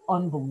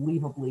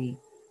 Unbelievably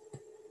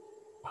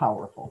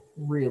powerful,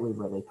 really,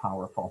 really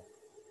powerful.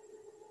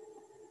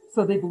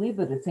 So they believe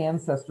that its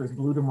ancestors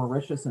blew to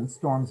Mauritius in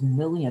storms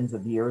millions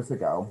of years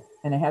ago,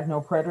 and it had no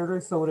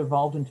predators, so it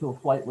evolved into a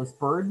flightless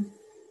bird.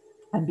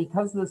 And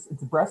because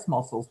its breast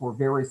muscles were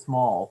very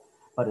small,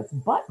 but its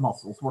butt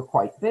muscles were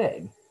quite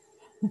big.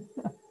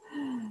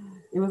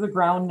 It was a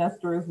ground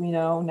nester, as we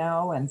know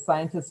now, and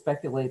scientists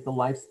speculate the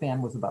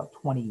lifespan was about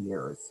 20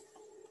 years.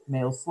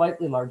 Males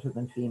slightly larger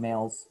than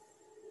females.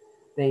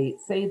 They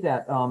say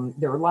that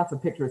there are lots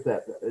of pictures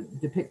that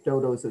depict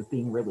dodos as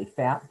being really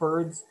fat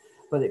birds,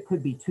 but it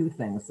could be 2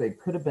 things. They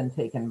could have been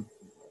taken,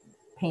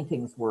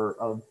 paintings were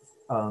of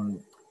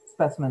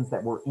specimens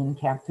that were in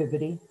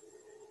captivity.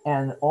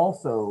 And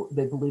also,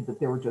 they believe that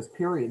there were just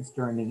periods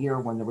during the year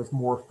when there was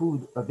more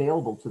food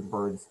available to the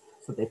birds,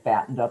 so they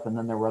fattened up, and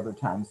then there were other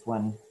times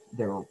when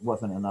there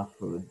wasn't enough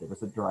food. There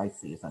was a dry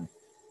season.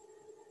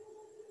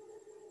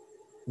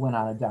 Went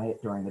on a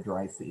diet during the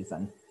dry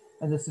season.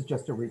 And this is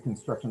just a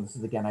reconstruction. This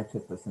is, again, I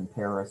took this in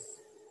Paris.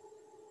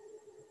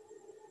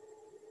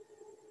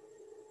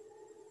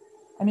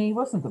 I mean, he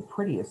wasn't the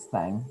prettiest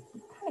thing.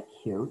 Kind of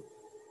cute.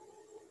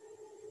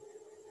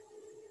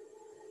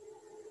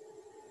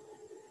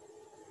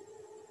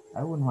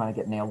 I wouldn't want to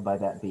get nailed by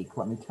that beak,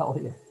 let me tell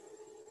you.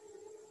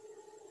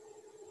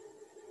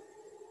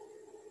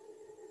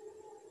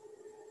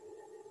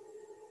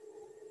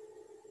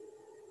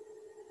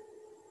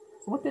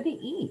 So what did he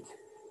eat?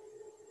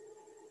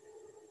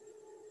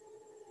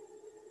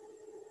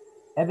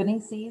 Ebony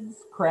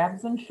seeds,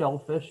 crabs and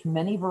shellfish,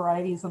 many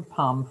varieties of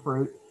palm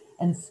fruit,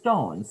 and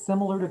stones.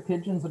 Similar to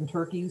pigeons and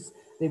turkeys,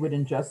 they would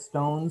ingest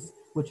stones,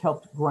 which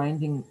helped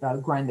grind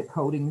the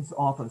coatings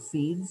off of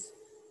seeds.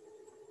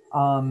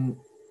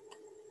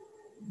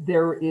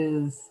 There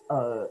is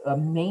a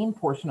main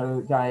portion of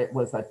the diet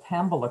was a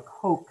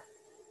tambalacoke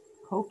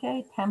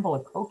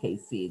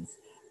seeds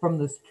from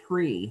this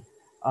tree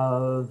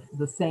of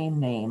the same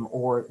name,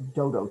 or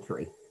dodo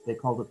tree. They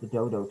called it the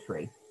dodo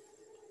tree.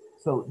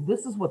 So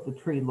this is what the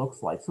tree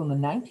looks like. So in the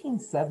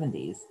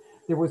 1970s,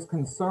 there was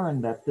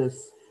concern that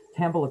this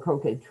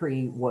tambalacoke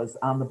tree was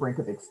on the brink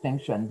of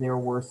extinction. There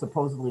were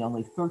supposedly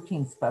only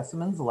 13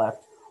 specimens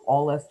left,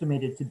 all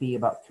estimated to be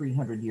about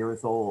 300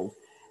 years old.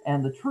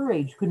 And the true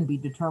age couldn't be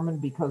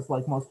determined because,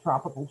 like most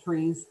tropical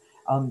trees,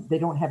 they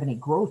don't have any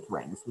growth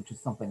rings, which is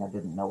something I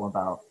didn't know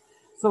about.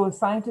 So a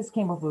scientist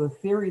came up with a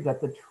theory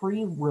that the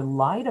tree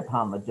relied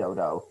upon the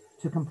dodo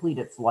to complete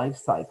its life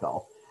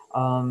cycle.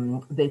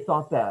 They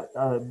thought that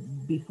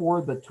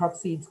before the tuck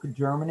seeds could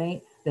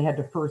germinate, they had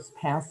to first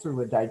pass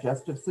through a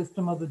digestive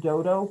system of the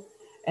dodo.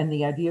 And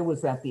the idea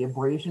was that the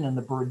abrasion in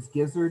the bird's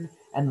gizzard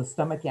and the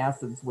stomach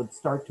acids would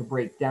start to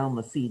break down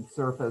the seed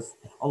surface,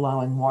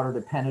 allowing water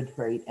to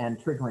penetrate and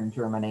triggering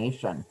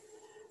germination.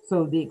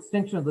 So the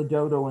extinction of the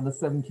dodo in the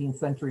 17th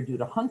century due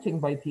to hunting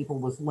by people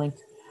was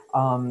linked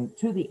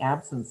to the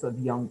absence of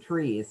young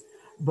trees.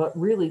 But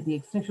really, the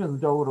extinction of the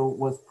dodo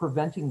was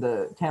preventing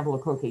the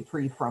Tambalacoque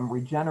tree from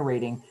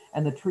regenerating,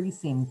 and the tree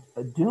seemed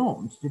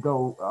doomed to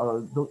go,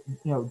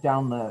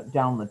 down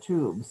the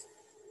tubes.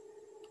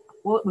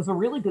 Well, it was a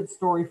really good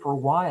story for a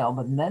while,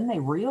 but then they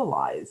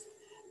realized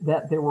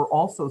that there were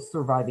also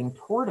surviving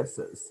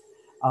tortoises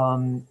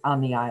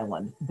on the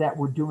island that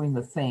were doing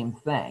the same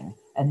thing,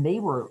 and they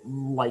were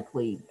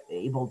likely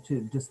able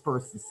to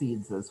disperse the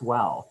seeds as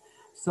well.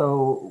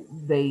 So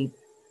they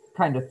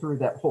kind of threw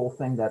that whole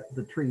thing that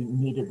the tree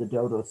needed the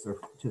dodo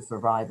to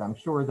survive. I'm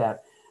sure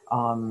that,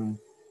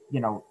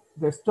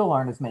 there still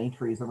aren't as many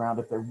trees around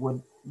if there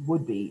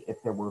would be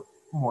if there were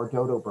more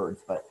dodo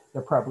birds, but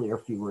there probably are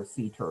fewer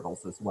sea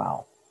turtles as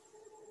well.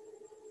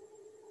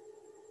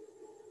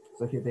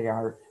 So here they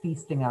are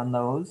feasting on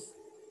those.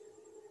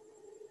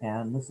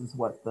 And this is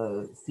what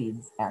the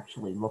seeds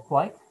actually look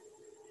like.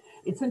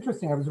 It's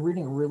interesting, I was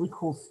reading a really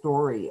cool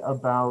story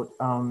about,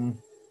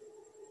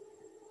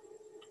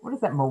 what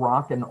is that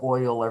Moroccan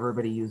oil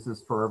everybody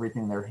uses for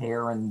everything, their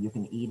hair, and you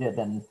can eat it,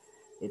 and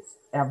it's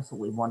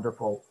absolutely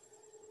wonderful.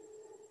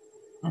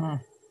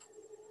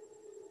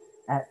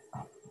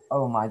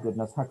 Oh my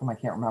goodness, how come I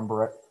can't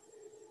remember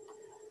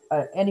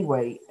it?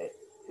 Anyway,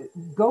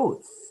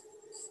 goats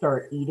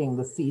start eating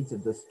the seeds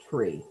of this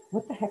tree.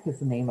 What the heck is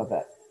the name of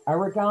it?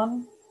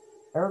 Argan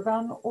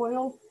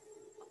oil?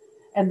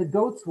 And the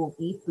goats will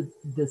eat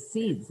the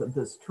seeds of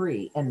this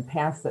tree and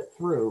pass it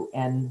through,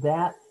 and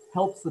that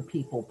helps the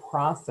people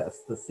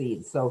process the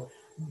seeds. So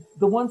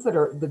the ones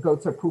that the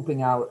goats are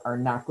pooping out are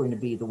not going to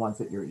be the ones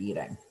that you're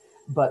eating,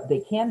 but they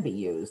can be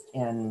used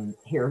in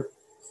hair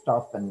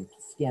stuff and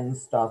skin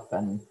stuff.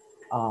 And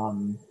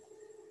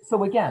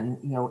so again,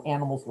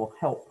 animals will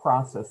help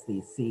process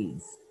these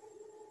seeds.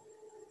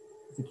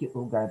 It's a cute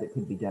little guy that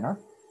could be dinner.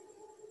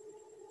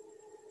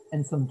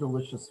 And some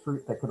delicious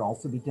fruit that could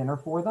also be dinner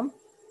for them.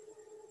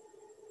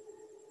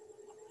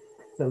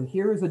 So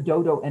here's a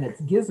dodo and its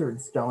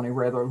gizzard stone, a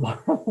rather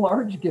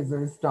large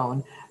gizzard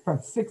stone from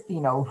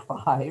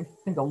 1605. I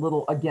think a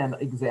little, again,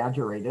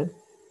 exaggerated.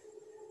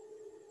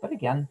 But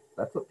again,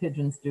 that's what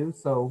pigeons do,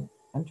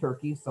 and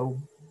turkeys, so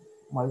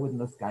why wouldn't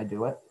this guy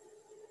do it?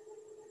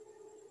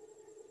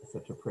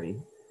 Such a pretty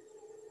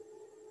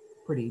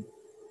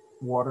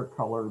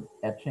watercolor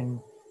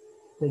etching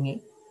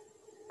thingy.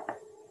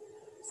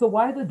 So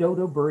why the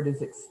dodo bird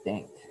is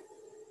extinct.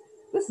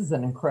 This is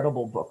an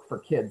incredible book for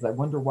kids. I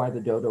wonder why the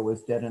dodo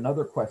is dead, and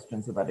other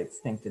questions about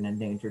extinct and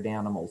endangered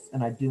animals.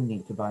 And I do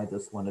need to buy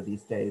this one of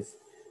these days.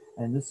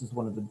 And this is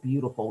one of the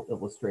beautiful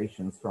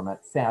illustrations from it.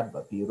 Sad,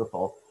 but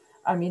beautiful.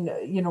 I mean,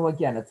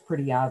 again, it's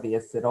pretty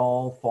obvious. It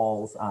all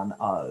falls on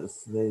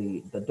us.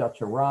 The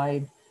Dutch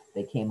arrived.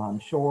 They came on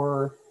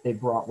shore. They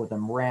brought with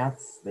them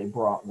rats. They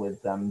brought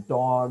with them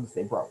dogs.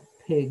 They brought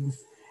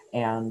pigs.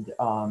 And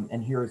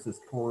here's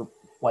this poor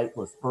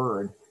flightless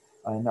bird.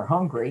 And they're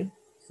hungry.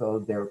 So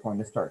they're going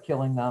to start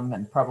killing them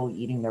and probably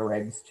eating their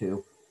eggs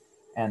too.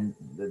 And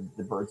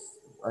the birds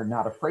are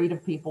not afraid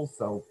of people,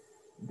 so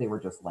they were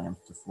just lambs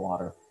to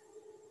slaughter.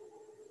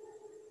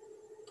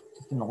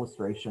 Just an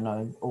illustration,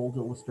 an old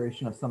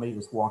illustration of somebody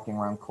just walking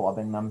around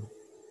clubbing them.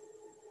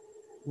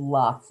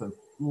 Lots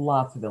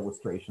of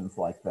illustrations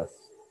like this.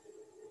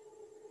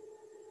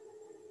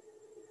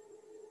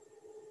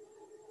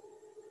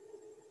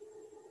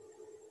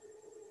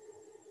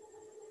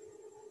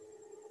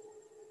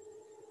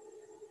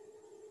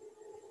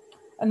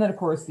 And then, of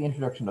course, the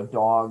introduction of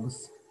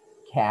dogs,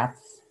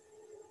 cats,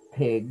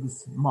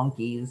 pigs,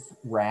 monkeys,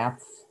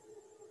 rats.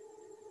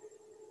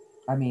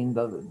 I mean,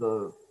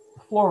 the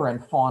flora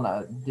and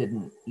fauna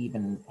didn't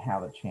even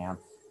have a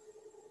chance.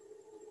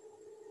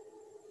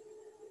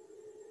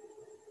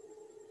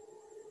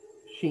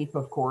 Sheep,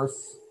 of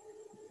course,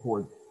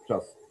 were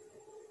just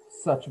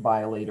such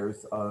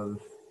violators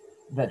of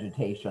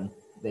vegetation.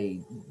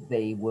 They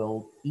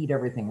will eat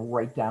everything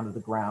right down to the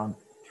ground,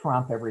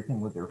 tromp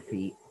everything with their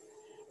feet.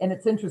 And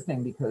it's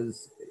interesting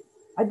because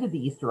I did the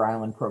Easter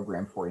Island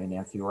program for you,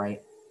 Nancy, right?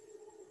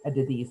 I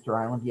did the Easter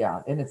Island,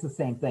 yeah. And it's the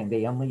same thing.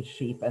 They unleash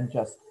sheep and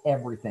just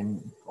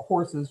everything.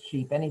 Horses,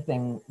 sheep,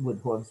 anything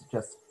with hooves,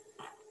 just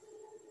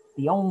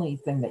the only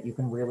thing that you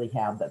can really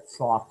have that's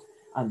soft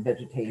on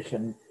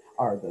vegetation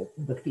are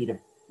the feet of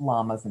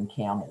llamas and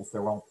camels.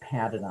 They're all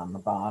padded on the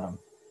bottom.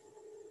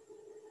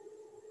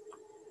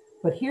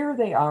 But here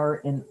they are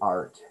in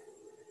art.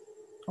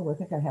 Oh, I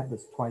think I have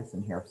this twice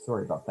in here.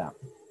 Sorry about that.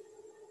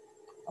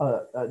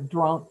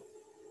 Dronk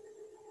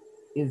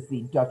is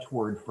the Dutch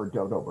word for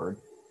dodo bird.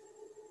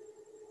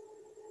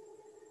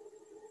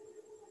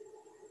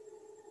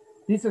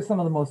 These are some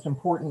of the most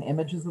important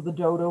images of the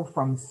dodo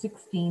from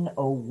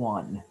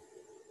 1601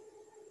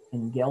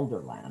 in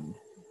Gelderland,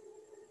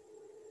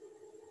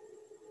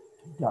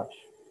 Dutch.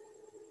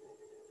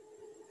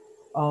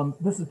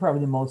 This is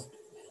probably the most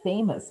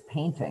famous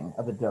painting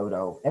of a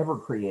dodo ever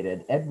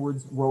created,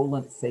 Edward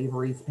Rowland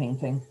Savory's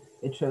painting.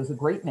 It shows a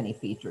great many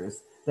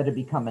features that have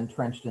become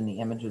entrenched in the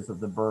images of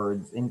the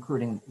birds,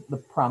 including the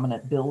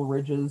prominent bill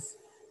ridges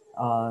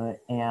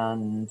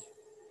and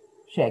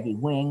shaggy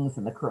wings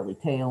and the curly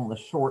tail and the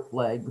short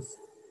legs.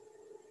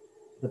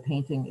 The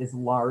painting is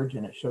large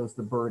and it shows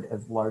the bird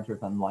as larger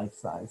than life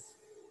size.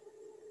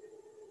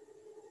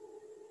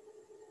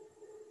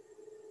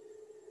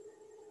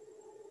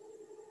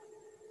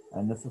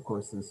 And this, of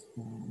course, is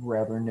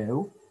rather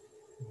new.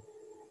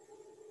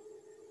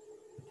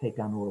 Take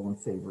on Rowland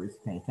Savory's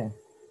painting.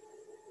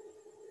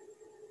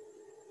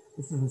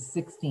 This is a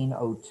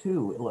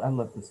 1602. I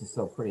love this, is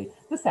so pretty.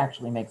 This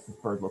actually makes this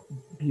bird look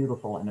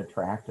beautiful and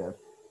attractive.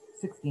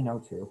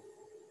 1602.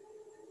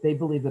 They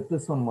believe that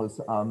this one was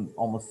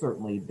almost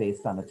certainly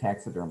based on a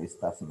taxidermy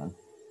specimen.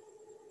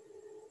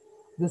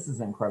 This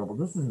is incredible.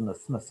 This is in the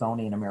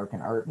Smithsonian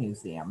American Art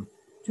Museum,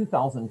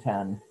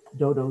 2010,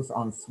 Dodos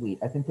en suite.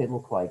 I think they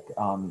look like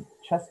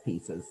chess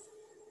pieces.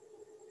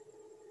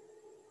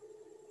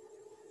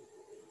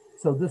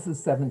 So this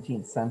is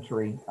 17th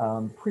century,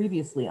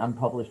 previously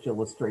unpublished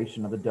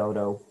illustration of a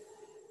dodo,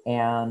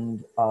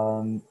 and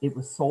it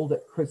was sold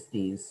at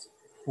Christie's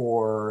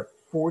for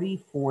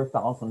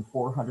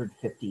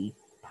 44,450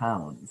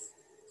 pounds.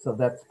 So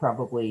that's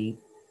probably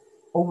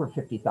over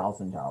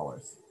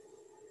 $50,000.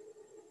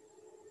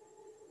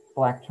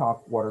 Black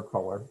chalk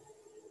watercolor,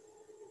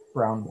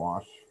 brown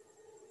wash.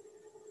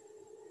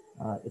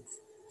 It's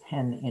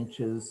 10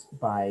 inches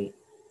by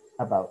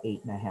about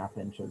 8.5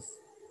 inches.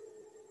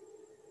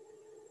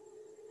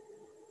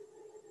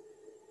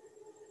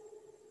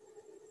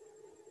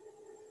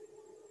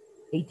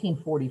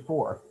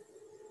 (1844)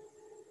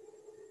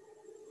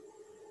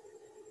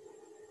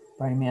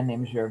 by a man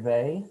named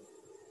Gervais,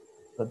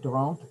 the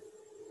Dront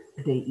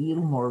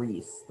d'Île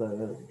Maurice,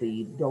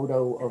 the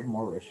dodo of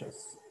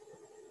Mauritius.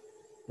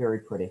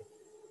 Very pretty.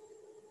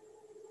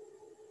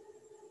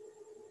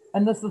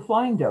 And this is the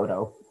flying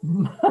dodo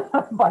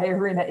by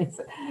Irina.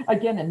 It's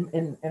again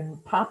in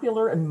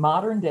popular and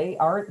modern day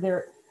art.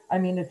 They're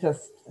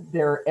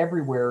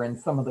everywhere in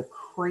some of the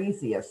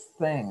craziest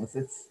things.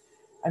 This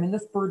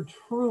bird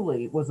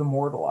truly was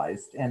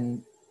immortalized,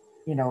 and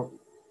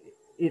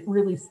it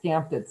really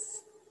stamped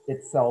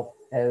itself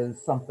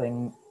as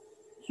something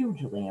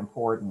hugely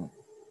important.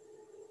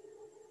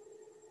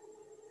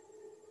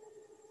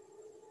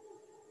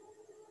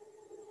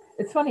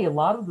 It's funny, a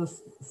lot of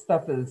this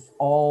stuff is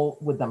all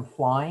with them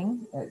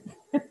flying,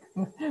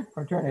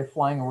 from trying to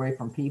flying away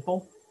from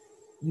people,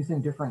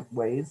 using different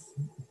ways,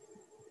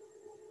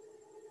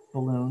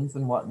 balloons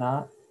and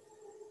whatnot.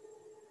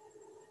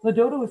 The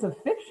dodo is a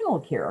fictional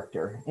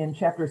character in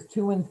chapters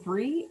 2 and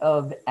 3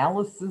 of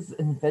Alice's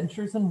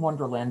Adventures in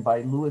Wonderland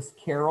by Lewis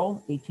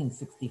Carroll,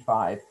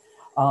 1865.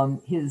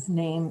 His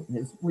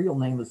real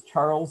name was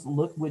Charles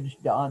Lutwidge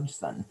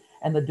Dodgson,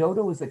 and the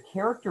dodo is a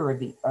caricature of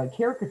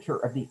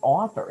the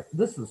author.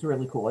 This is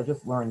really cool. I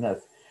just learned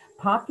this.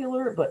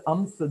 Popular but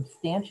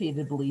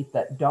unsubstantiated belief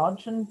that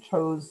Dodgson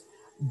chose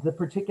the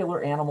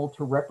particular animal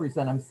to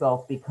represent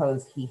himself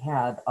because he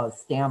had a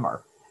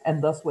stammer,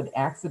 and thus would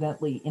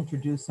accidentally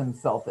introduce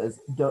himself as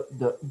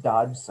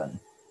Dodgson.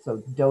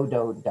 So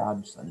Dodo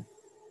Dodgson.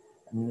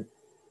 And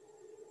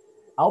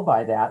I'll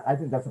buy that. I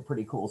think that's a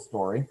pretty cool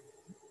story.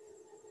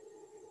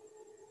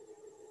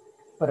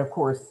 But of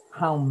course,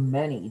 how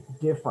many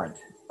different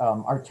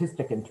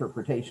artistic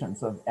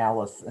interpretations of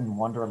Alice in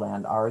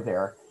Wonderland are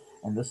there?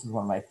 And this is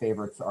one of my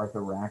favorites,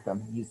 Arthur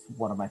Rackham. He's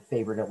one of my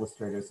favorite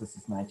illustrators. This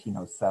is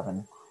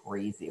 1907.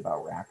 Crazy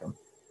about Rackham.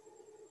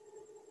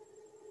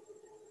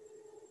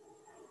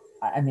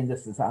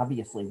 This is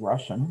obviously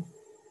Russian.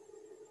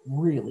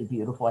 Really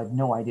beautiful. I have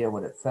no idea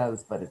what it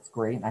says, but it's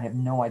great. I have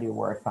no idea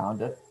where I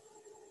found it.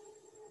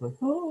 But,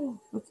 oh,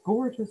 that's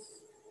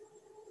gorgeous.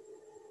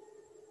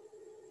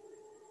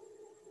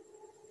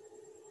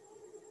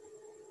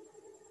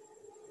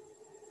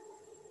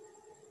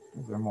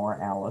 These are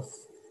more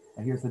Alice.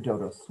 Now here's the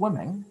dodo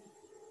swimming,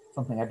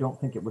 something I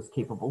don't think it was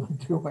capable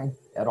of doing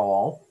at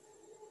all.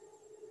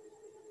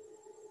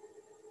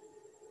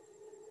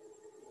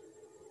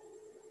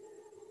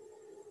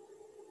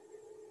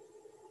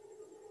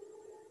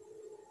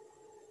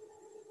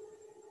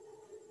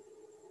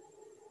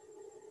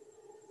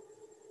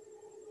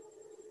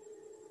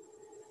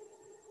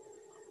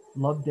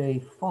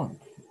 Loveday Funk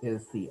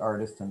is the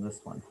artist in this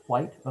one,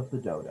 Flight of the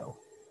Dodo.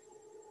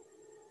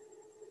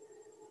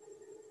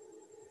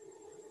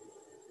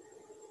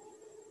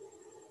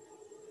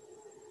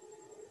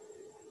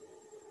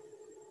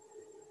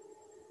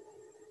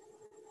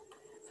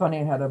 It's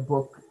funny, I had a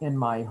book in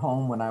my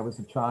home when I was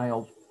a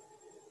child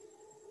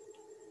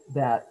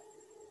that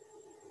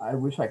I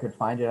wish I could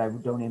find it. I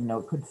don't even know,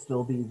 it could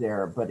still be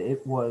there, but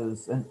it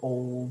was an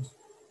old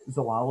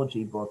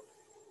zoology book,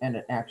 and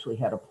it actually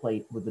had a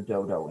plate with a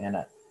dodo in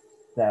it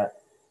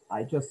that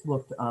I just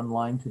looked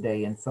online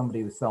today, and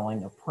somebody was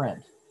selling a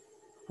print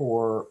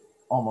for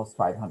almost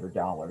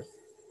 $500.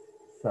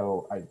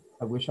 So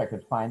I wish I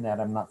could find that.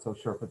 I'm not so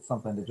sure if it's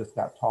something that just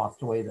got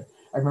tossed away.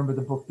 I remember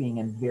the book being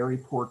in very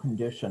poor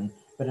condition,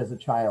 but as a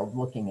child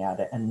looking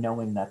at it and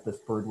knowing that this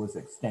bird was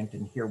extinct,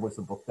 and here was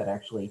a book that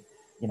actually,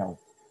 you know,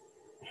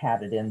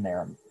 had it in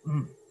there.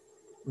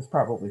 It was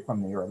probably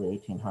from the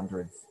early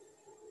 1800s.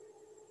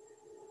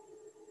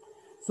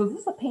 So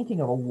this is a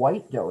painting of a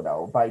white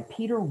dodo by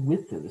Peter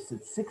Withus.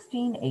 It's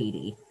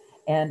 1680,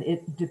 and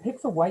it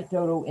depicts a white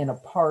dodo in a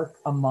park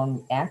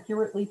among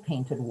accurately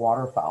painted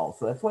waterfowl.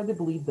 So that's why they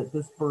believe that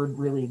this bird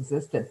really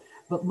existed.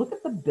 But look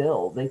at the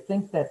bill. They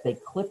think that they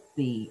clipped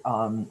the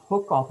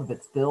hook off of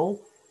its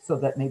bill so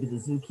that maybe the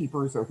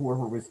zookeepers or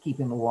whoever was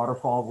keeping the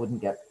waterfowl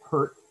wouldn't get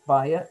hurt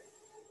by it.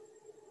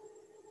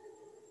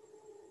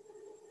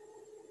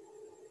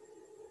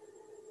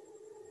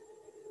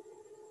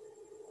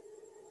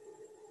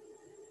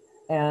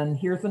 And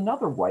here's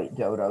another white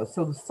dodo.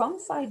 So some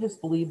scientists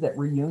believe that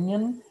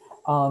Reunion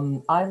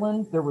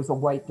Island, there was a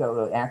white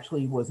dodo,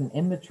 actually was an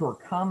immature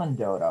common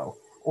dodo,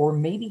 or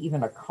maybe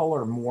even a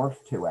color morph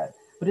to it.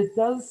 But it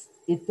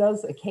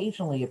does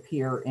occasionally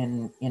appear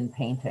in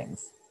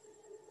paintings.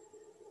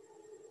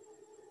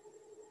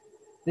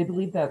 They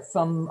believe that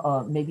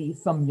maybe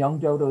some young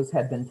dodos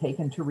had been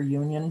taken to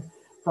Reunion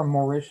from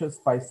Mauritius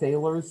by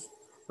sailors,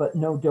 but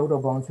no dodo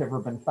bones have ever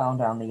been found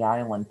on the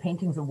island.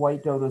 Paintings of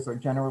white dodos are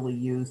generally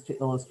used to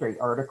illustrate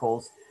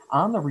articles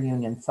on the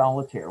Reunion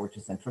solitaire, which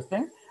is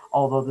interesting,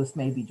 although this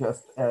may be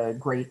just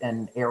great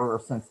an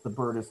error since the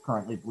bird is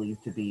currently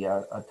believed to be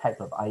a type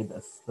of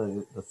ibis,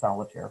 the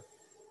solitaire.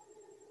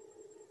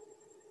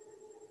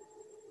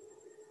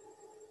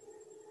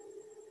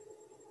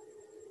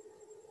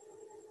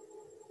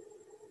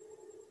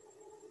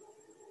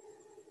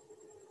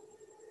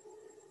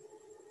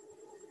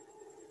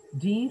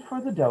 D for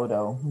the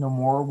dodo, no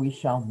more we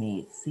shall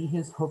meet. See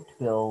his hooked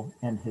bill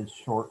and his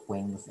short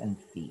wings and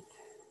feet.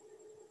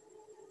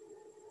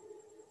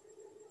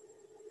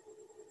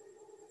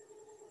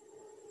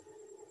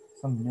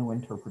 Some new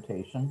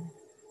interpretation.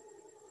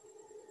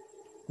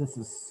 This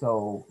is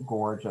so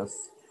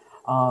gorgeous.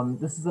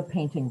 This is a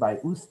painting by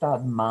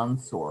Ustad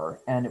Mansour,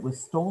 and it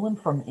was stolen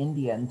from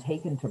India and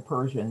taken to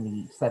Persia in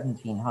the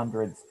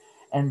 1700s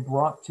and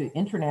brought to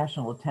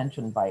international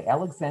attention by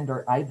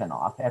Alexander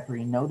Ivanov after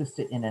he noticed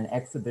it in an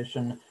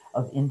exhibition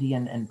of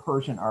Indian and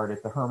Persian art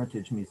at the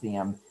Hermitage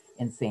Museum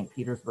in St.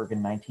 Petersburg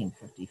in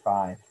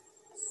 1955.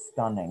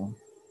 Stunning.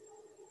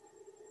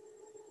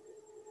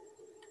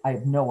 I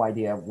have no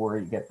idea where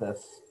you get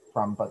this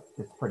from, but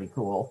it's pretty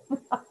cool.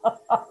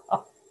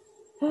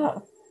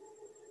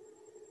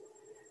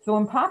 So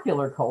in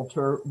popular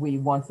culture, we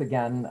once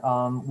again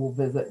will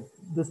visit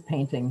this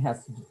painting.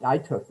 I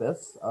took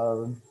this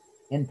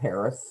in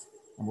Paris,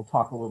 and we'll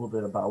talk a little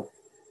bit about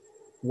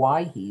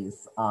why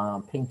he's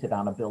painted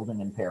on a building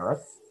in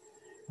Paris.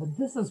 But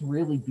this is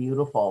really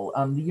beautiful.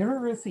 The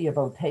University of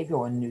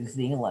Otago in New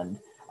Zealand,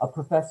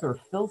 Professor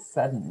Phil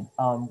Seddon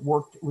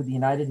worked with the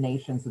United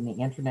Nations and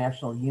the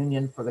International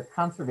Union for the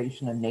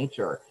Conservation of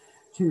Nature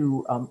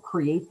to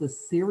create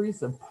this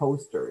series of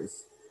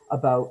posters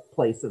about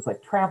places,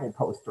 like travel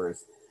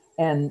posters.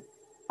 And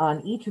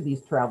on each of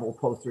these travel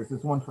posters,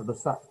 there's one for the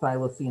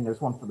thylacine,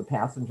 there's one for the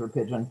passenger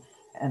pigeon,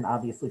 and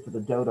obviously for the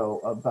dodo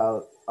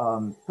about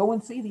go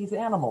and see these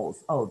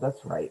animals. Oh,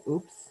 that's right.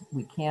 Oops,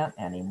 we can't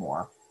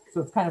anymore.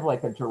 So it's kind of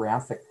like a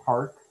Jurassic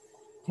Park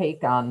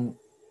take on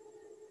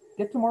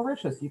get to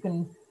Mauritius. You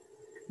can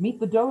meet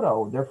the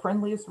dodo, their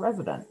friendliest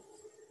resident.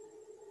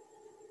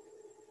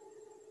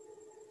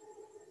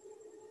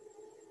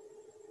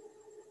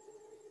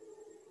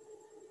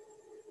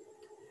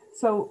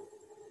 So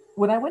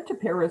when I went to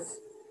Paris,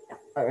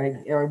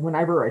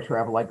 whenever I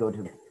travel, I go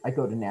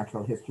to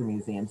natural history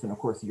museums, and of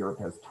course Europe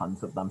has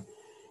tons of them.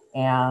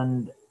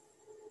 And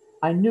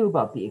I knew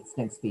about the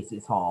Extinct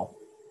Species Hall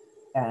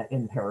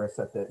in Paris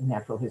at the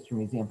Natural History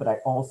Museum, but I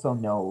also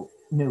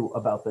knew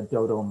about the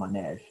Dodo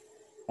Manege,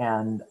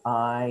 and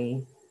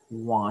I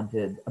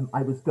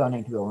was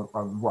going to go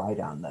on a ride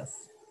on this,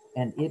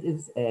 and it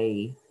is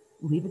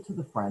leave it to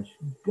the French.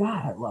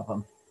 God, I love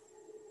them.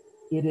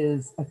 It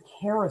is a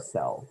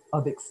carousel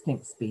of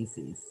extinct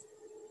species.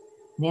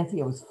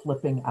 Nancy, I was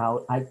flipping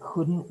out. I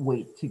couldn't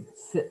wait to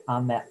sit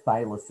on that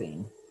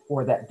thylacine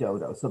or that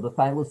dodo. So the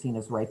thylacine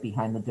is right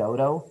behind the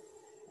dodo.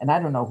 And I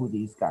don't know who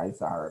these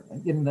guys are.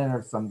 And there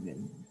are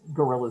some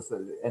gorillas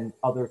and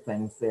other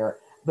things there.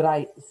 But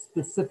I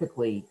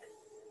specifically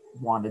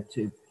wanted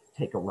to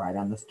take a ride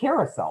on this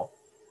carousel.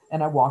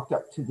 And I walked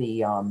up to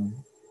the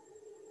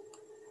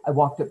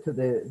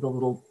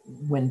little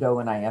window,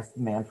 and I asked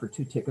the man for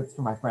 2 tickets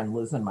for my friend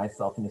Liz and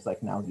myself. And he's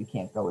like, no, you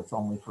can't go. It's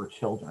only for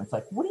children. It's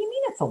like, what do you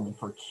mean it's only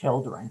for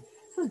children?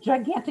 This is a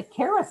gigantic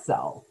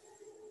carousel.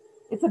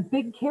 It's a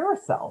big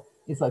carousel.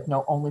 He's like,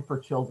 no, only for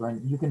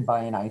children. You can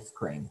buy an ice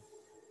cream.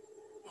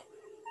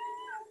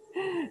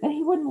 And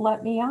he wouldn't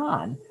let me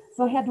on.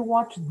 So I had to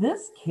watch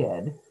this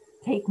kid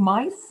take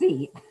my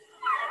seat.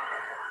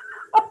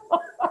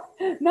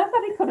 Not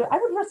that I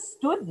would have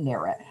stood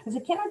near it. I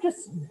said, can't I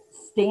just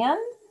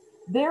stand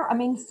there? I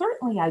mean,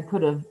 certainly I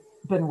could have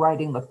been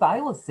riding the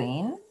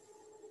thylacine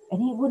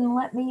and he wouldn't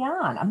let me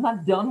on. I'm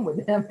not done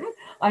with him.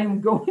 I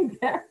am going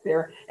back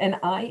there, and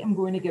I am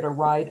going to get a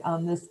ride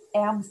on this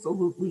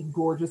absolutely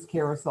gorgeous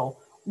carousel.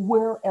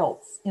 Where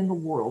else in the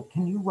world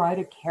can you ride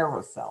a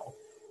carousel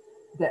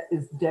that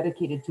is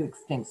dedicated to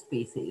extinct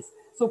species?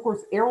 So of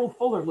course, Errol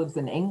Fuller lives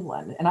in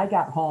England, and I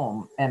got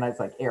home and I was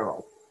like,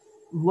 Errol,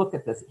 look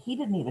at this. He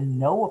didn't even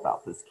know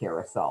about this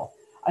carousel.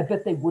 I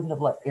bet they wouldn't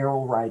have let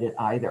Errol ride it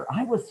either.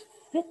 I was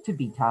fit to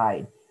be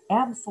tied,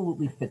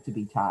 absolutely fit to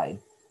be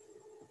tied.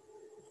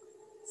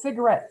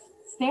 Cigarettes,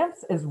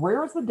 stamps as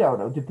rare as the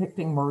dodo,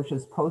 depicting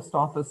Mauritius post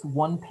office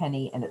 1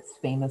 penny and its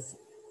famous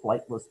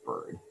flightless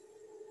bird.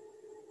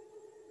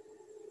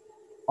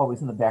 Always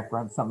in the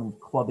background, someone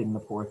clubbing the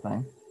poor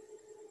thing.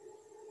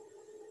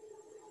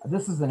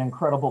 This is an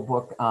incredible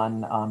book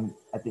on,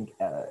 I think,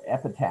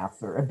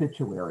 epitaphs or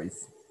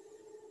obituaries.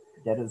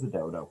 Dead as a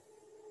dodo.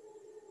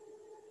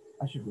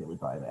 I should really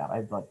buy that.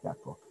 I'd like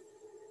that book.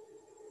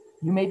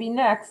 You may be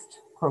next,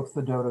 croaks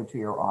the dodo to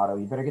your auto.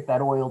 You better get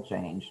that oil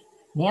changed.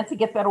 Nancy,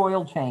 get that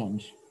oil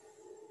change.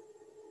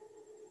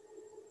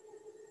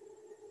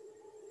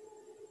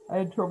 I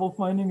had trouble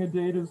finding a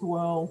date as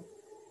well.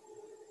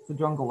 It's a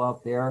jungle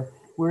out there.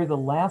 We're the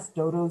last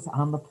dodos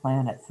on the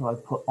planet, so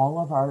I've put all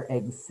of our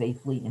eggs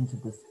safely into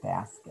this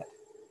basket.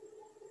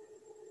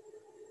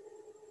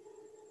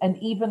 And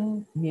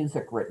even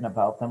music written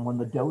about them when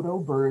the dodo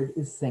bird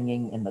is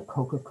singing in the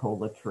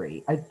Coca-Cola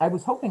tree. I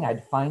was hoping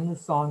I'd find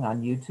this song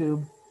on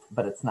YouTube,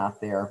 but it's not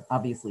there.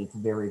 Obviously, it's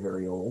very,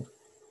 very old.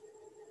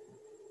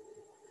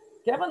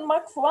 Kevin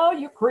Muxlow,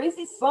 you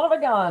crazy son of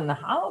a gun.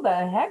 How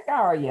the heck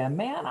are you,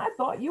 man? I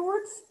thought you were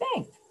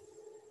extinct.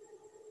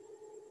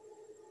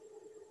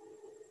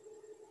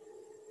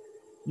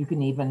 You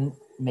can even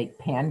make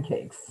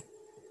pancakes.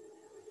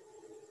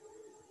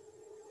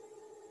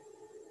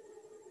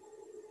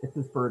 If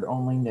this bird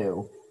only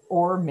knew.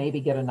 Or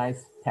maybe get a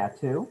nice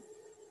tattoo.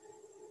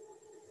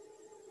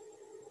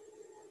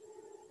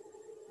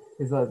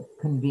 There's a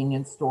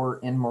convenience store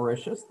in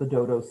Mauritius, the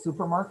Dodo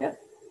supermarket.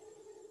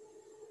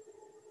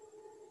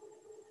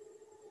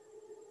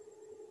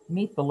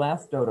 Meet the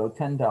last dodo,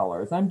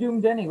 $10. I'm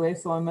doomed anyway,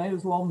 so I might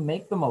as well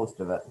make the most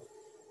of it.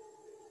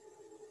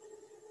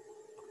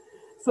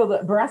 So the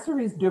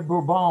Brasseries de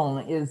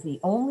Bourbon is the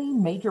only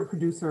major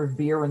producer of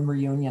beer in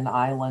Reunion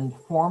Island,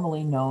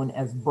 formerly known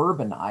as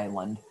Bourbon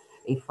Island,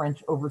 a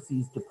French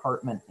overseas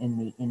department in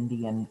the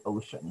Indian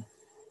Ocean.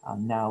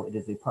 Now it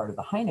is a part of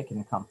the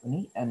Heineken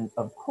company, and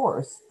of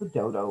course, the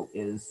dodo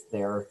is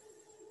their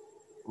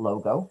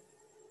logo.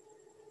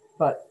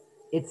 But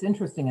it's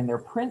interesting, in their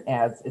print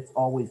ads, it's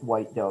always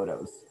white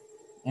dodos.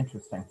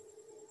 Interesting.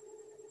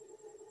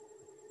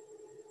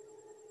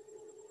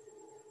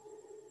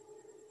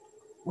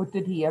 What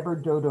did he ever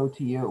dodo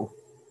to you?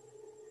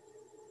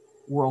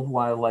 World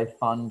Wildlife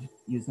Fund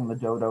using the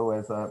dodo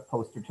as a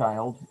poster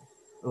child.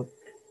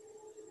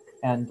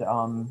 And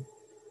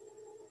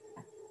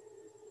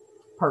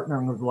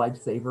partnering with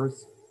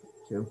lifesavers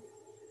to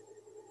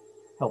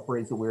help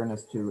raise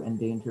awareness to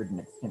endangered and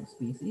extinct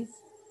species.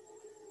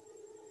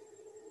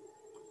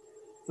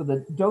 So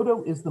the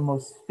dodo is the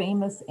most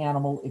famous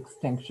animal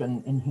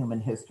extinction in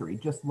human history.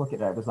 Just look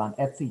at it. I was on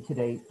Etsy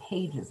today,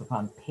 pages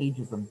upon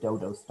pages of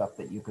dodo stuff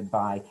that you could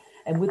buy.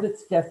 And with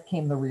its death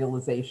came the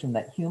realization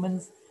that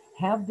humans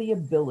have the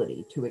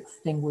ability to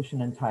extinguish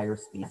an entire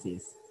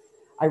species.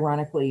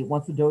 Ironically,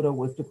 once a dodo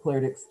was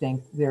declared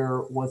extinct,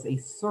 there was a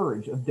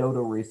surge of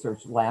dodo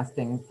research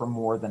lasting for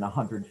more than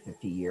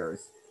 150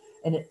 years.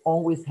 And it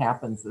always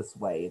happens this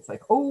way. It's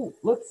like, oh,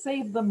 let's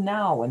save them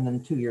now. And then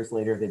 2 years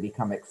later, they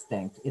become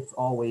extinct. It's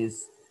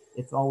always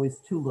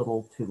too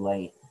little, too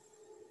late.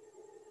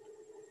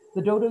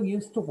 The dodo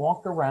used to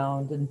walk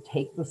around and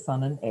take the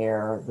sun and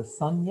air. The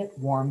sun yet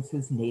warms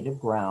his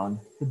native ground.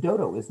 The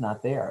dodo is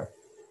not there.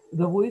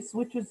 The voice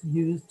which is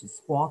used to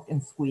squawk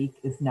and squeak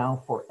is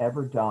now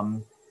forever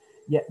dumb.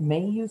 Yet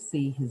may you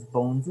see his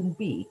bones and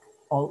beak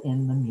all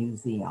in the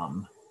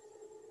museum.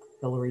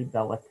 Hilary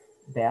Belloc,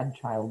 Bad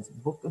Child's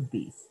Book of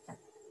Beasts,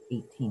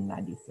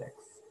 1896.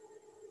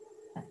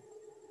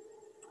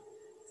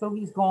 So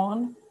he's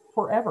gone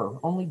forever.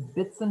 Only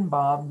bits and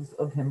bobs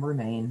of him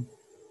remain.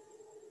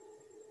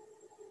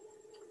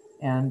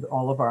 And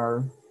all of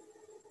our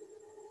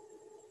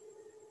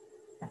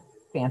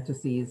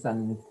fantasies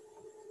and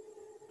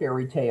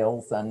fairy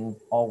tales, and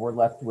all we're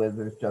left with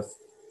is just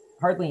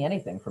hardly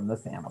anything from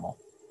this animal.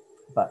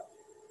 But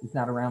he's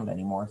not around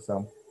anymore,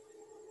 so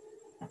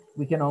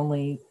we can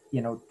only,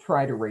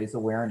 try to raise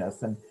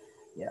awareness. And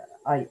yeah,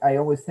 I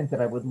always think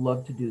that I would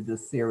love to do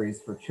this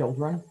series for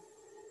children.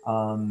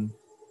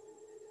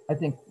 I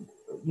think,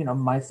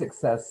 my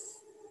success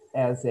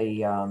as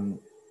a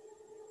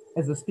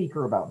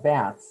speaker about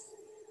bats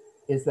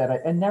is that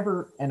I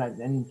never,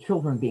 and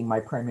children being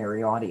my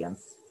primary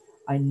audience,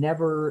 I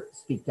never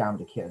speak down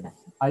to kids.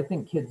 I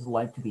think kids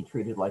like to be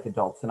treated like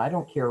adults, and I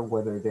don't care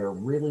whether they're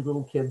really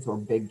little kids or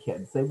big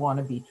kids. They want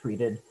to be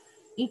treated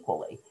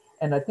equally.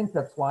 And I think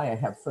that's why I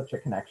have such a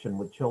connection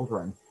with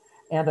children.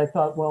 And I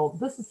thought, well,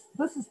 this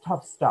is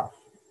tough stuff,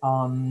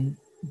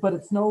 but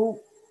it's no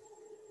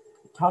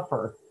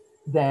tougher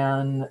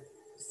than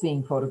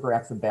seeing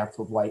photographs of bats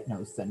with white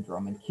nose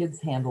syndrome, and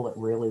kids handle it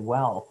really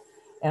well.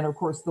 And of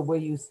course, the way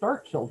you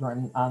start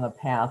children on a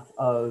path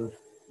of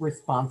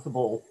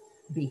responsible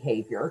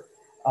behavior,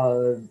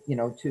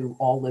 to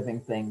all living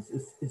things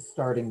is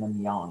starting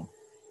them young.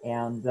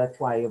 And that's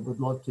why I would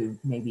love to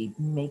maybe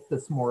make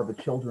this more of a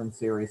children's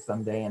series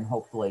someday, and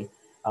hopefully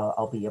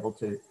I'll be able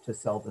to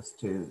sell this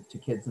to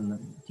kids and the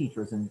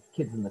teachers and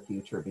kids in the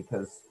future,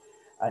 because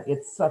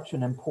it's such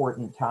an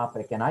important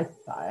topic. And I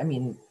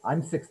mean,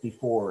 I'm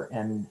 64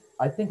 and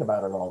I think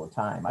about it all the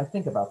time. I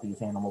think about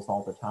these animals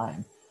all the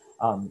time.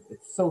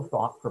 It's so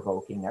thought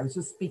provoking. I was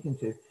just speaking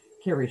to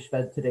Carrie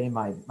Schved today,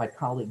 my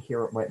colleague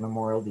here at White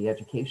Memorial, the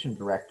education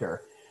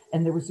director.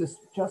 And there was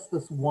just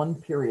this one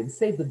period,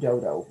 save the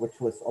dodo,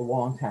 which was a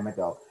long time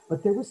ago,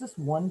 but there was this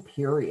one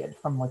period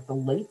from like the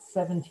late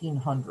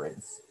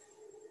 1700s,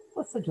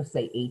 let's just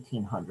say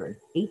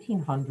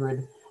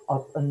 1800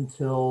 up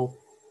until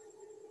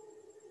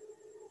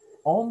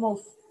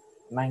almost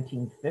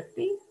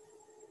 1950,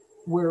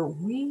 where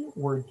we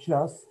were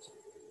just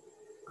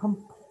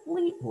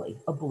completely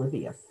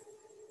oblivious.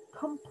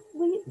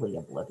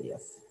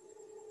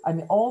 I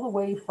mean, all the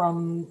way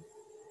from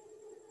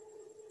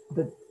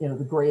the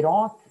Great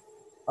Auk,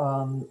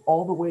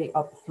 all the way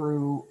up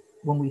through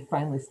when we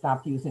finally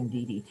stopped using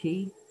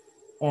DDT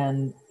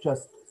and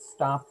just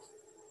stopped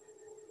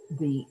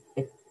the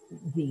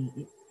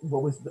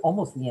what was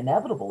almost the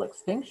inevitable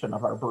extinction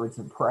of our birds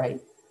of prey.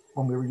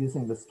 When we were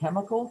using this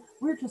chemical,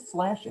 we were just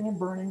slashing and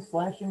burning,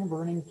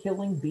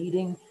 killing,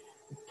 beating,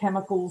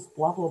 chemicals,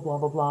 blah, blah, blah,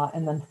 blah, blah.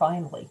 And then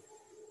finally,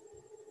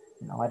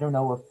 I don't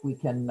know if we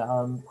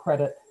can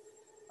credit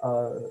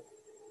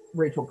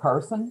Rachel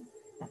Carson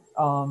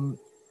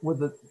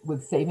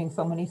with saving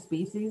so many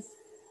species,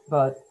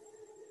 but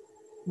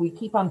we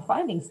keep on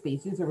finding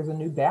species. There was a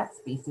new bat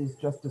species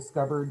just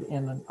discovered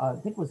in, I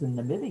think it was in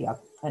Namibia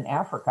in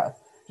Africa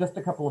just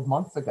a couple of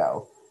months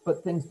ago,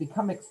 but things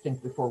become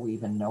extinct before we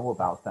even know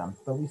about them.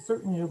 But we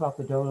certainly knew about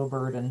the dodo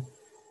bird and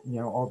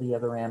all the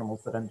other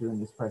animals that I'm doing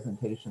these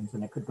presentations,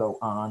 and it could go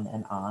on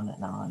and on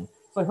and on.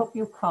 So I hope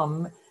you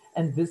come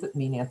and visit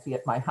me, Nancy,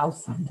 at my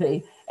house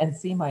someday and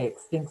see my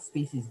extinct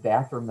species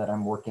bathroom that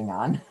I'm working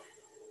on.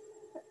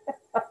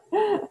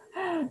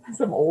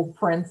 Some old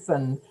prints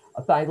and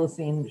a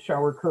thylacine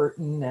shower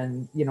curtain,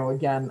 and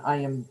again, I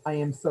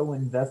am so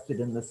invested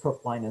in this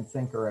hook, line, and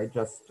sinker. I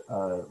just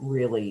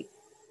really,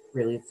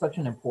 it's such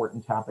an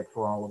important topic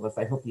for all of us.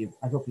 I hope you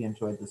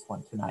enjoyed this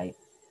one tonight.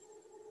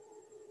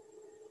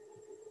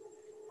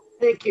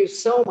 Thank you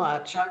so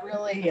much. I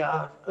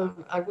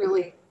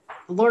really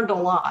learned a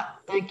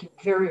lot. Thank you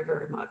very,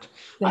 very much.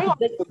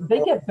 They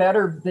get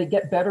better. They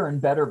get better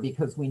and better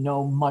because we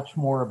know much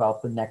more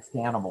about the next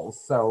animals.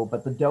 So,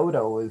 but the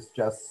dodo is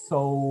just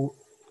so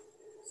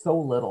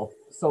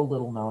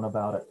little known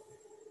about it.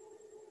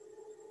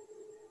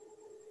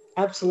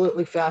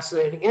 Absolutely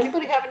fascinating.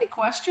 Anybody have any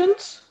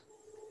questions?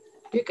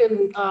 You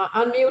can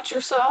unmute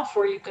yourself,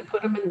 or you can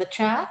put them in the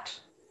chat.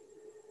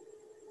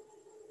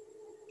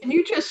 Can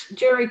you just,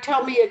 Gerri,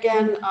 tell me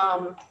again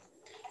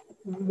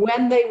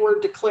when they were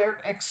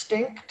declared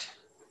extinct?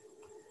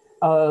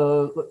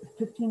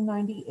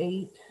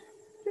 1598,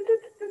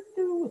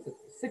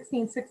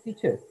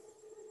 1662.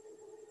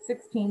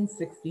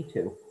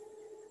 1662.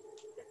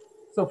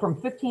 So from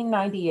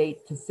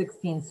 1598 to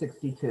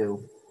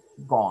 1662,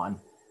 gone.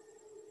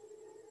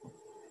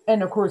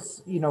 And of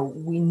course,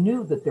 we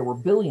knew that there were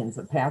billions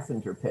of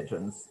passenger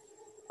pigeons.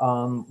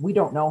 We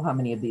don't know how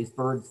many of these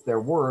birds there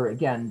were.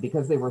 Again,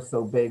 because they were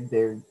so big,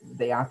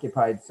 they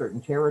occupied certain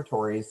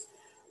territories.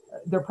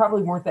 There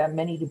probably weren't that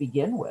many to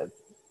begin with.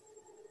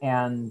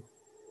 And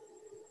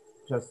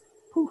just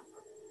poof,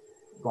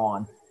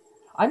 gone.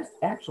 I'm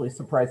actually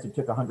surprised it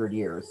took 100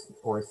 years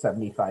or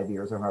 75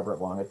 years or however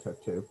long it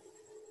took to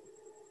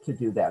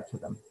do that to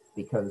them,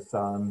 because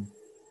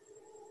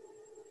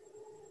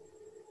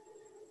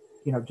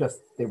just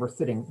they were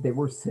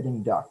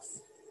sitting ducks.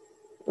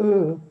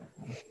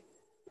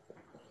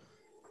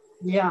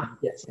 Yeah.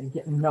 And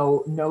get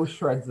no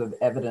shreds of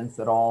evidence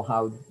at all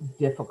how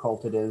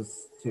difficult it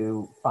is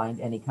to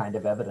find any kind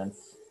of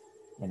evidence,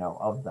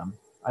 of them.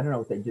 I don't know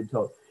what they did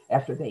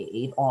after they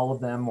ate all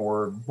of them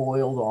or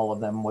boiled all of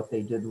them, what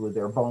they did with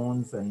their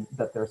bones, and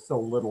that there's so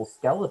little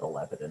skeletal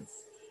evidence.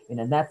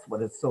 And that's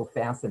what is so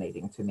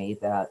fascinating to me,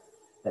 that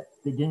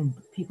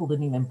people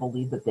didn't even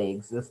believe that they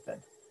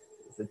existed.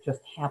 It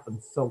just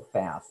happened so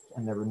fast,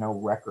 and there were no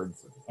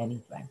records of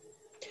anything.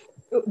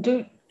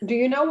 Do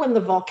you know when the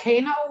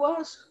volcano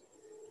was?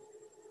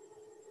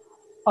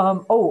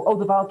 All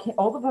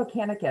the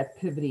volcanic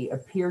activity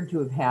appeared to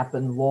have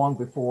happened long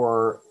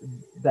before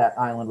that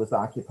island was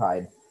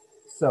occupied.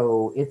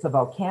 So it's a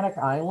volcanic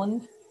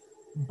island,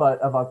 but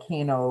a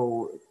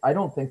volcano, I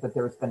don't think that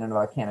there's been a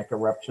volcanic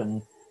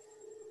eruption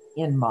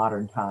in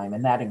modern time,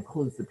 and that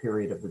includes the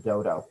period of the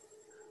dodo.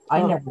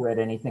 I never read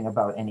anything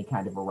about any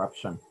kind of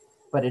eruption,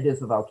 but it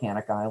is a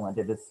volcanic island.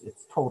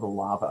 It's total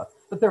lava,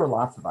 but there are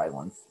lots of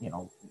islands,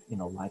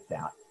 like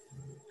that.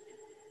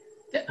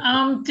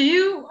 I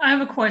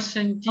have a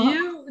question.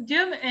 Do do you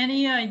have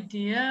any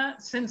idea,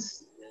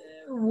 since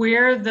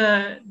where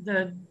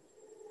the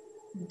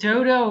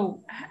dodo,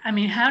 I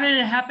mean, how did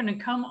it happen to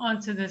come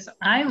onto this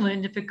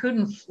island if it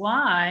couldn't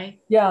fly?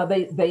 Yeah,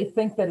 they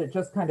think that it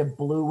just kind of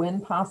blew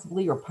in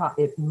possibly, or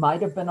it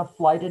might have been a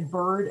flighted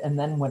bird. And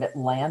then when it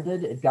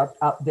landed, it got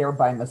up there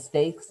by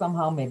mistake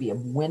somehow. Maybe a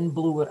wind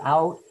blew it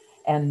out.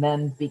 And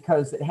then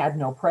because it had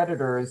no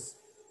predators,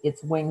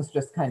 its wings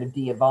just kind of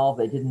de-evolved.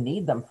 They didn't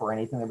need them for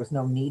anything. There was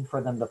no need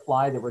for them to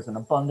fly. There was an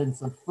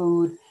abundance of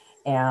food.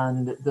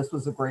 And this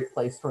was a great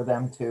place for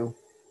them to,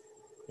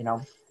 you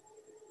know,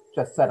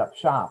 just set up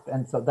shop.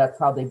 And so that's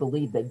how they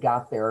believe they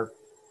got there,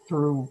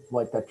 through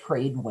like a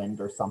trade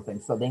wind or something.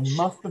 So they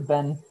must have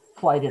been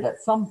flighted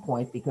at some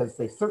point, because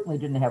they certainly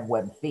didn't have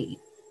webbed feet.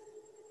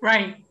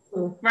 Right,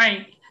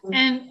 right.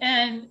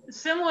 And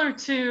similar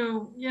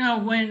to, you know,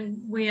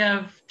 when we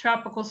have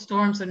tropical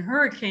storms and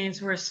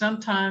hurricanes, where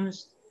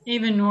sometimes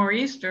even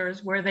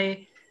nor'easters, where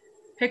they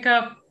pick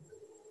up,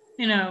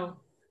 you know,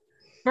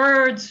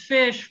 birds,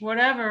 fish,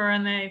 whatever,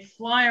 and they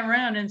fly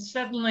around and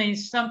suddenly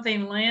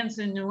something lands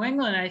in New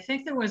England. I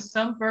think there was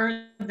some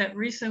bird that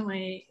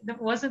recently,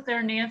 wasn't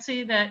there,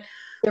 Nancy, that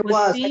There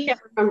was. I can't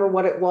remember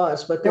what it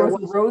was, but there was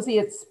a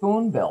roseate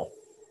spoonbill.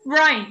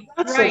 Right,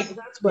 that's right.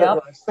 That's what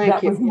it was.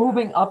 Thank you. That was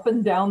moving up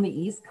and down the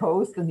East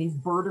Coast, and these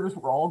birders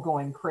were all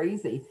going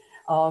crazy.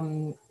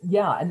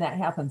 Yeah, and that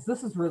happens.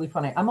 This is really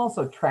funny. I'm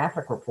also a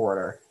traffic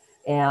reporter.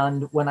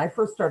 And when I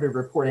first started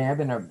reporting, I've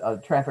been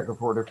a traffic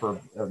reporter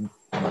for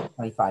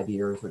 25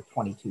 years or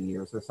 22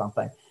 years or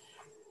something.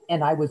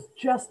 And I was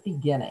just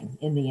beginning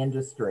in the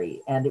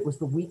industry, and it was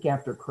the week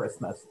after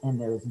Christmas,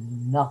 and there's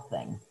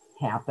nothing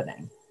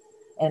happening.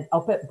 And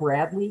up at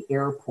Bradley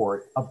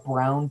Airport, a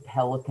brown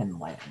pelican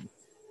lands.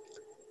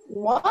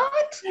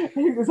 What?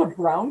 There's a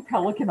brown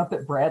pelican up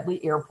at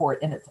Bradley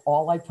Airport, and it's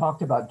all I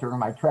talked about during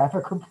my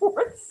traffic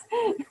reports.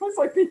 It was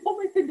like the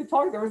only thing to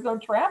talk. There was no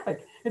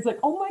traffic. It's like,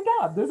 oh my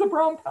God, there's a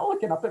brown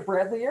pelican up at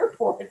Bradley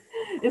Airport.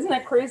 Isn't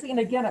that crazy? And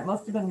again, it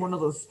must have been one of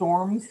those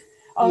storms.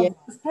 Yeah.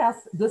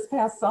 This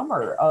past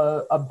summer,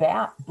 a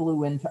bat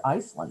blew into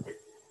Iceland,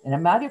 and it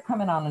might have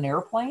come in on an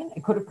airplane.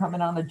 It could have come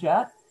in on a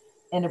jet.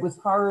 And it was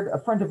hard. A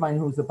friend of mine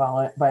who's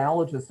a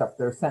biologist up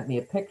there sent me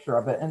a picture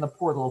of it, and the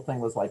poor little thing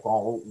was like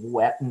all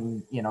wet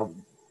and, you know,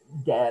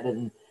 dead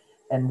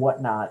and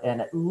whatnot.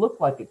 And it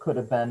looked like it could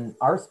have been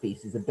our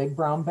species, a big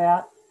brown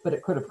bat, but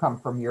it could have come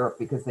from Europe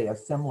because they have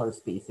similar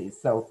species.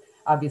 So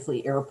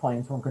obviously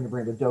airplanes weren't going to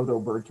bring the dodo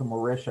bird to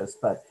Mauritius,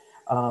 but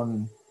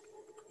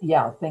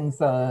yeah, things,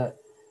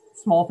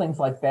 small things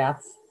like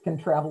bats can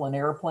travel in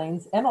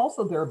airplanes. And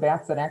also there are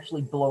bats that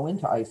actually blow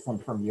into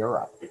Iceland from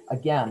Europe.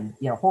 Again,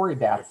 you know, hoary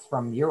bats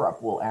from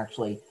Europe will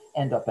actually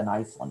end up in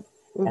Iceland,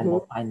 and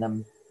we'll find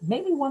them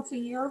maybe once a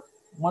year,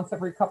 once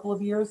every couple of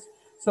years.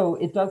 So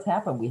it does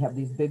happen. We have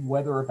these big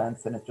weather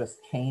events, and it just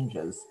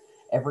changes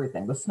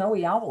everything. The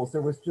snowy owls,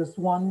 there was just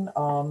one,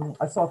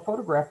 I saw a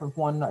photograph of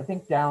one, I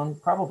think down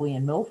probably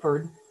in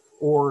Milford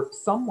or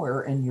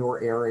somewhere in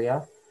your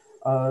area,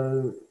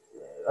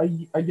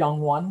 a young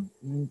one.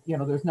 You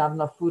know, there's not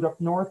enough food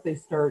up north.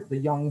 The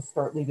young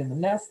start leaving the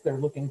nest. They're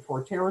looking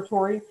for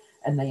territory,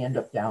 and they end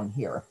up down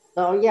here.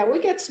 Oh yeah,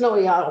 we get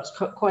snowy owls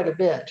quite a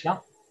bit. Yeah,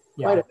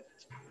 yeah, quite a bit.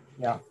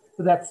 Yeah.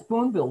 So that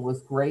spoonbill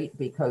was great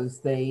because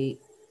they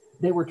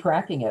were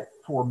tracking it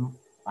for,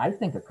 I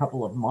think, a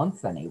couple of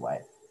months anyway.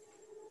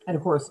 And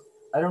of course,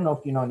 I don't know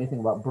if you know anything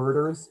about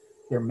birders.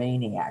 They're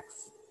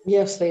maniacs.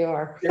 Yes, they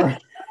are. They're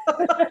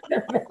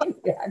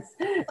maniacs,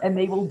 and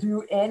they will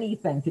do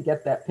anything to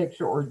get that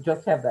picture or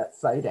just have that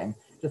sighting.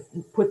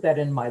 Just put that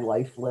in my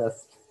life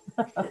list.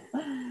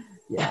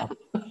 Yeah.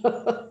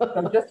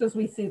 So just as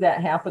we see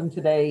that happen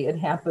today, it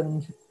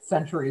happened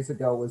centuries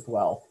ago as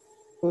well.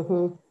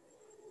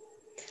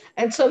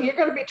 And so you're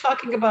going to be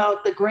talking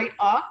about the great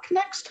auk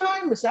next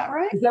time, is that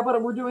right? Is that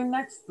what we're doing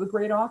next, the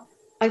great auk?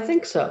 I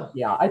think so.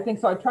 Yeah, I think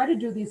so. I try to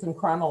do these in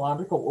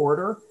chronological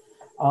order.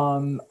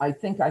 I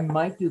think I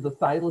might do the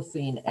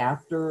thylacine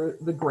after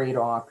the great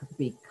auk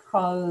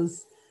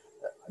because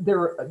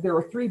there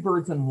are three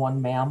birds and one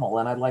mammal,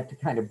 and I'd like to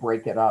kind of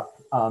break it up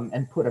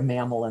and put a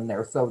mammal in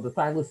there. So the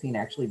thylacine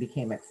actually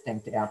became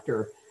extinct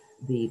after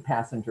the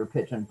passenger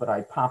pigeon, but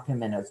I popped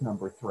him in as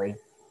number 3,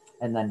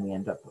 and then we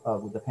end up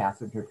with the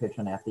passenger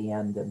pigeon at the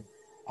end.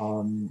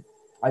 And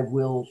I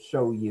will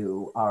show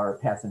you our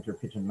passenger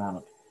pigeon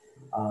mount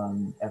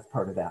as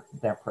part of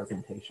that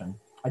presentation.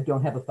 I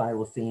don't have a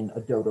thylacine, a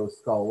dodo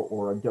skull,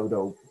 or a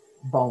dodo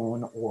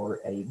bone,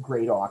 or a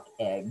great auk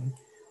egg.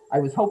 I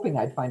was hoping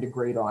I'd find a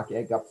great auk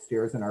egg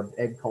upstairs in our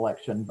egg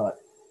collection, but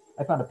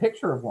I found a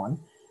picture of one,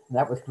 and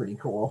that was pretty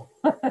cool,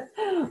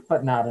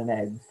 but not an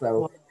egg.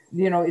 So,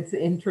 you know, it's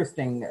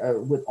interesting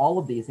with all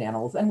of these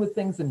animals and with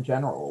things in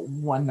general.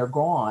 When they're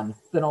gone,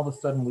 then all of a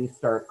sudden we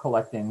start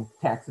collecting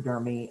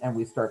taxidermy, and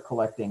we start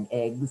collecting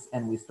eggs,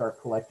 and we start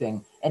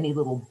collecting any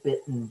little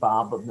bit and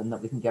bob of them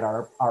that we can get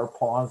our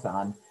paws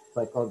on. It's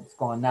like, oh, it's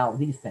gone now.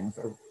 These things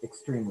are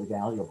extremely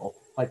valuable,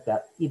 like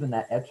that, even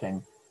that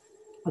etching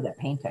or that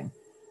painting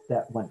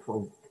that went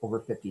for over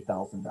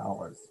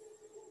 $50,000.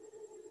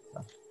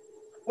 So.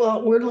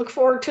 Well, we look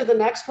forward to the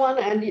next one.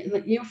 And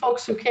you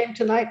folks who came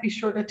tonight, be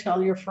sure to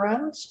tell your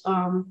friends,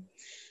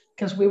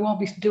 because we will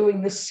be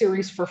doing this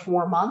series for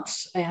 4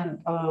 months. And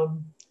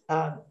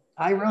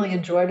I really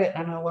enjoyed it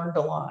and I learned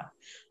a lot.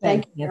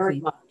 Thank you very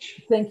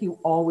much. Thank you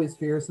always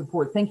for your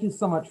support. Thank you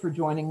so much for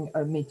joining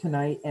me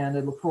tonight. And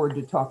I look forward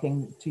to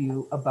talking to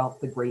you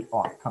about the Great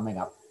Auk coming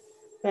up.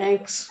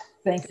 Thanks.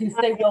 Thank you.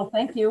 Stay well.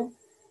 Thank you.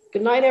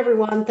 Good night,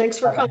 everyone. Thanks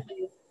for Bye-bye. coming.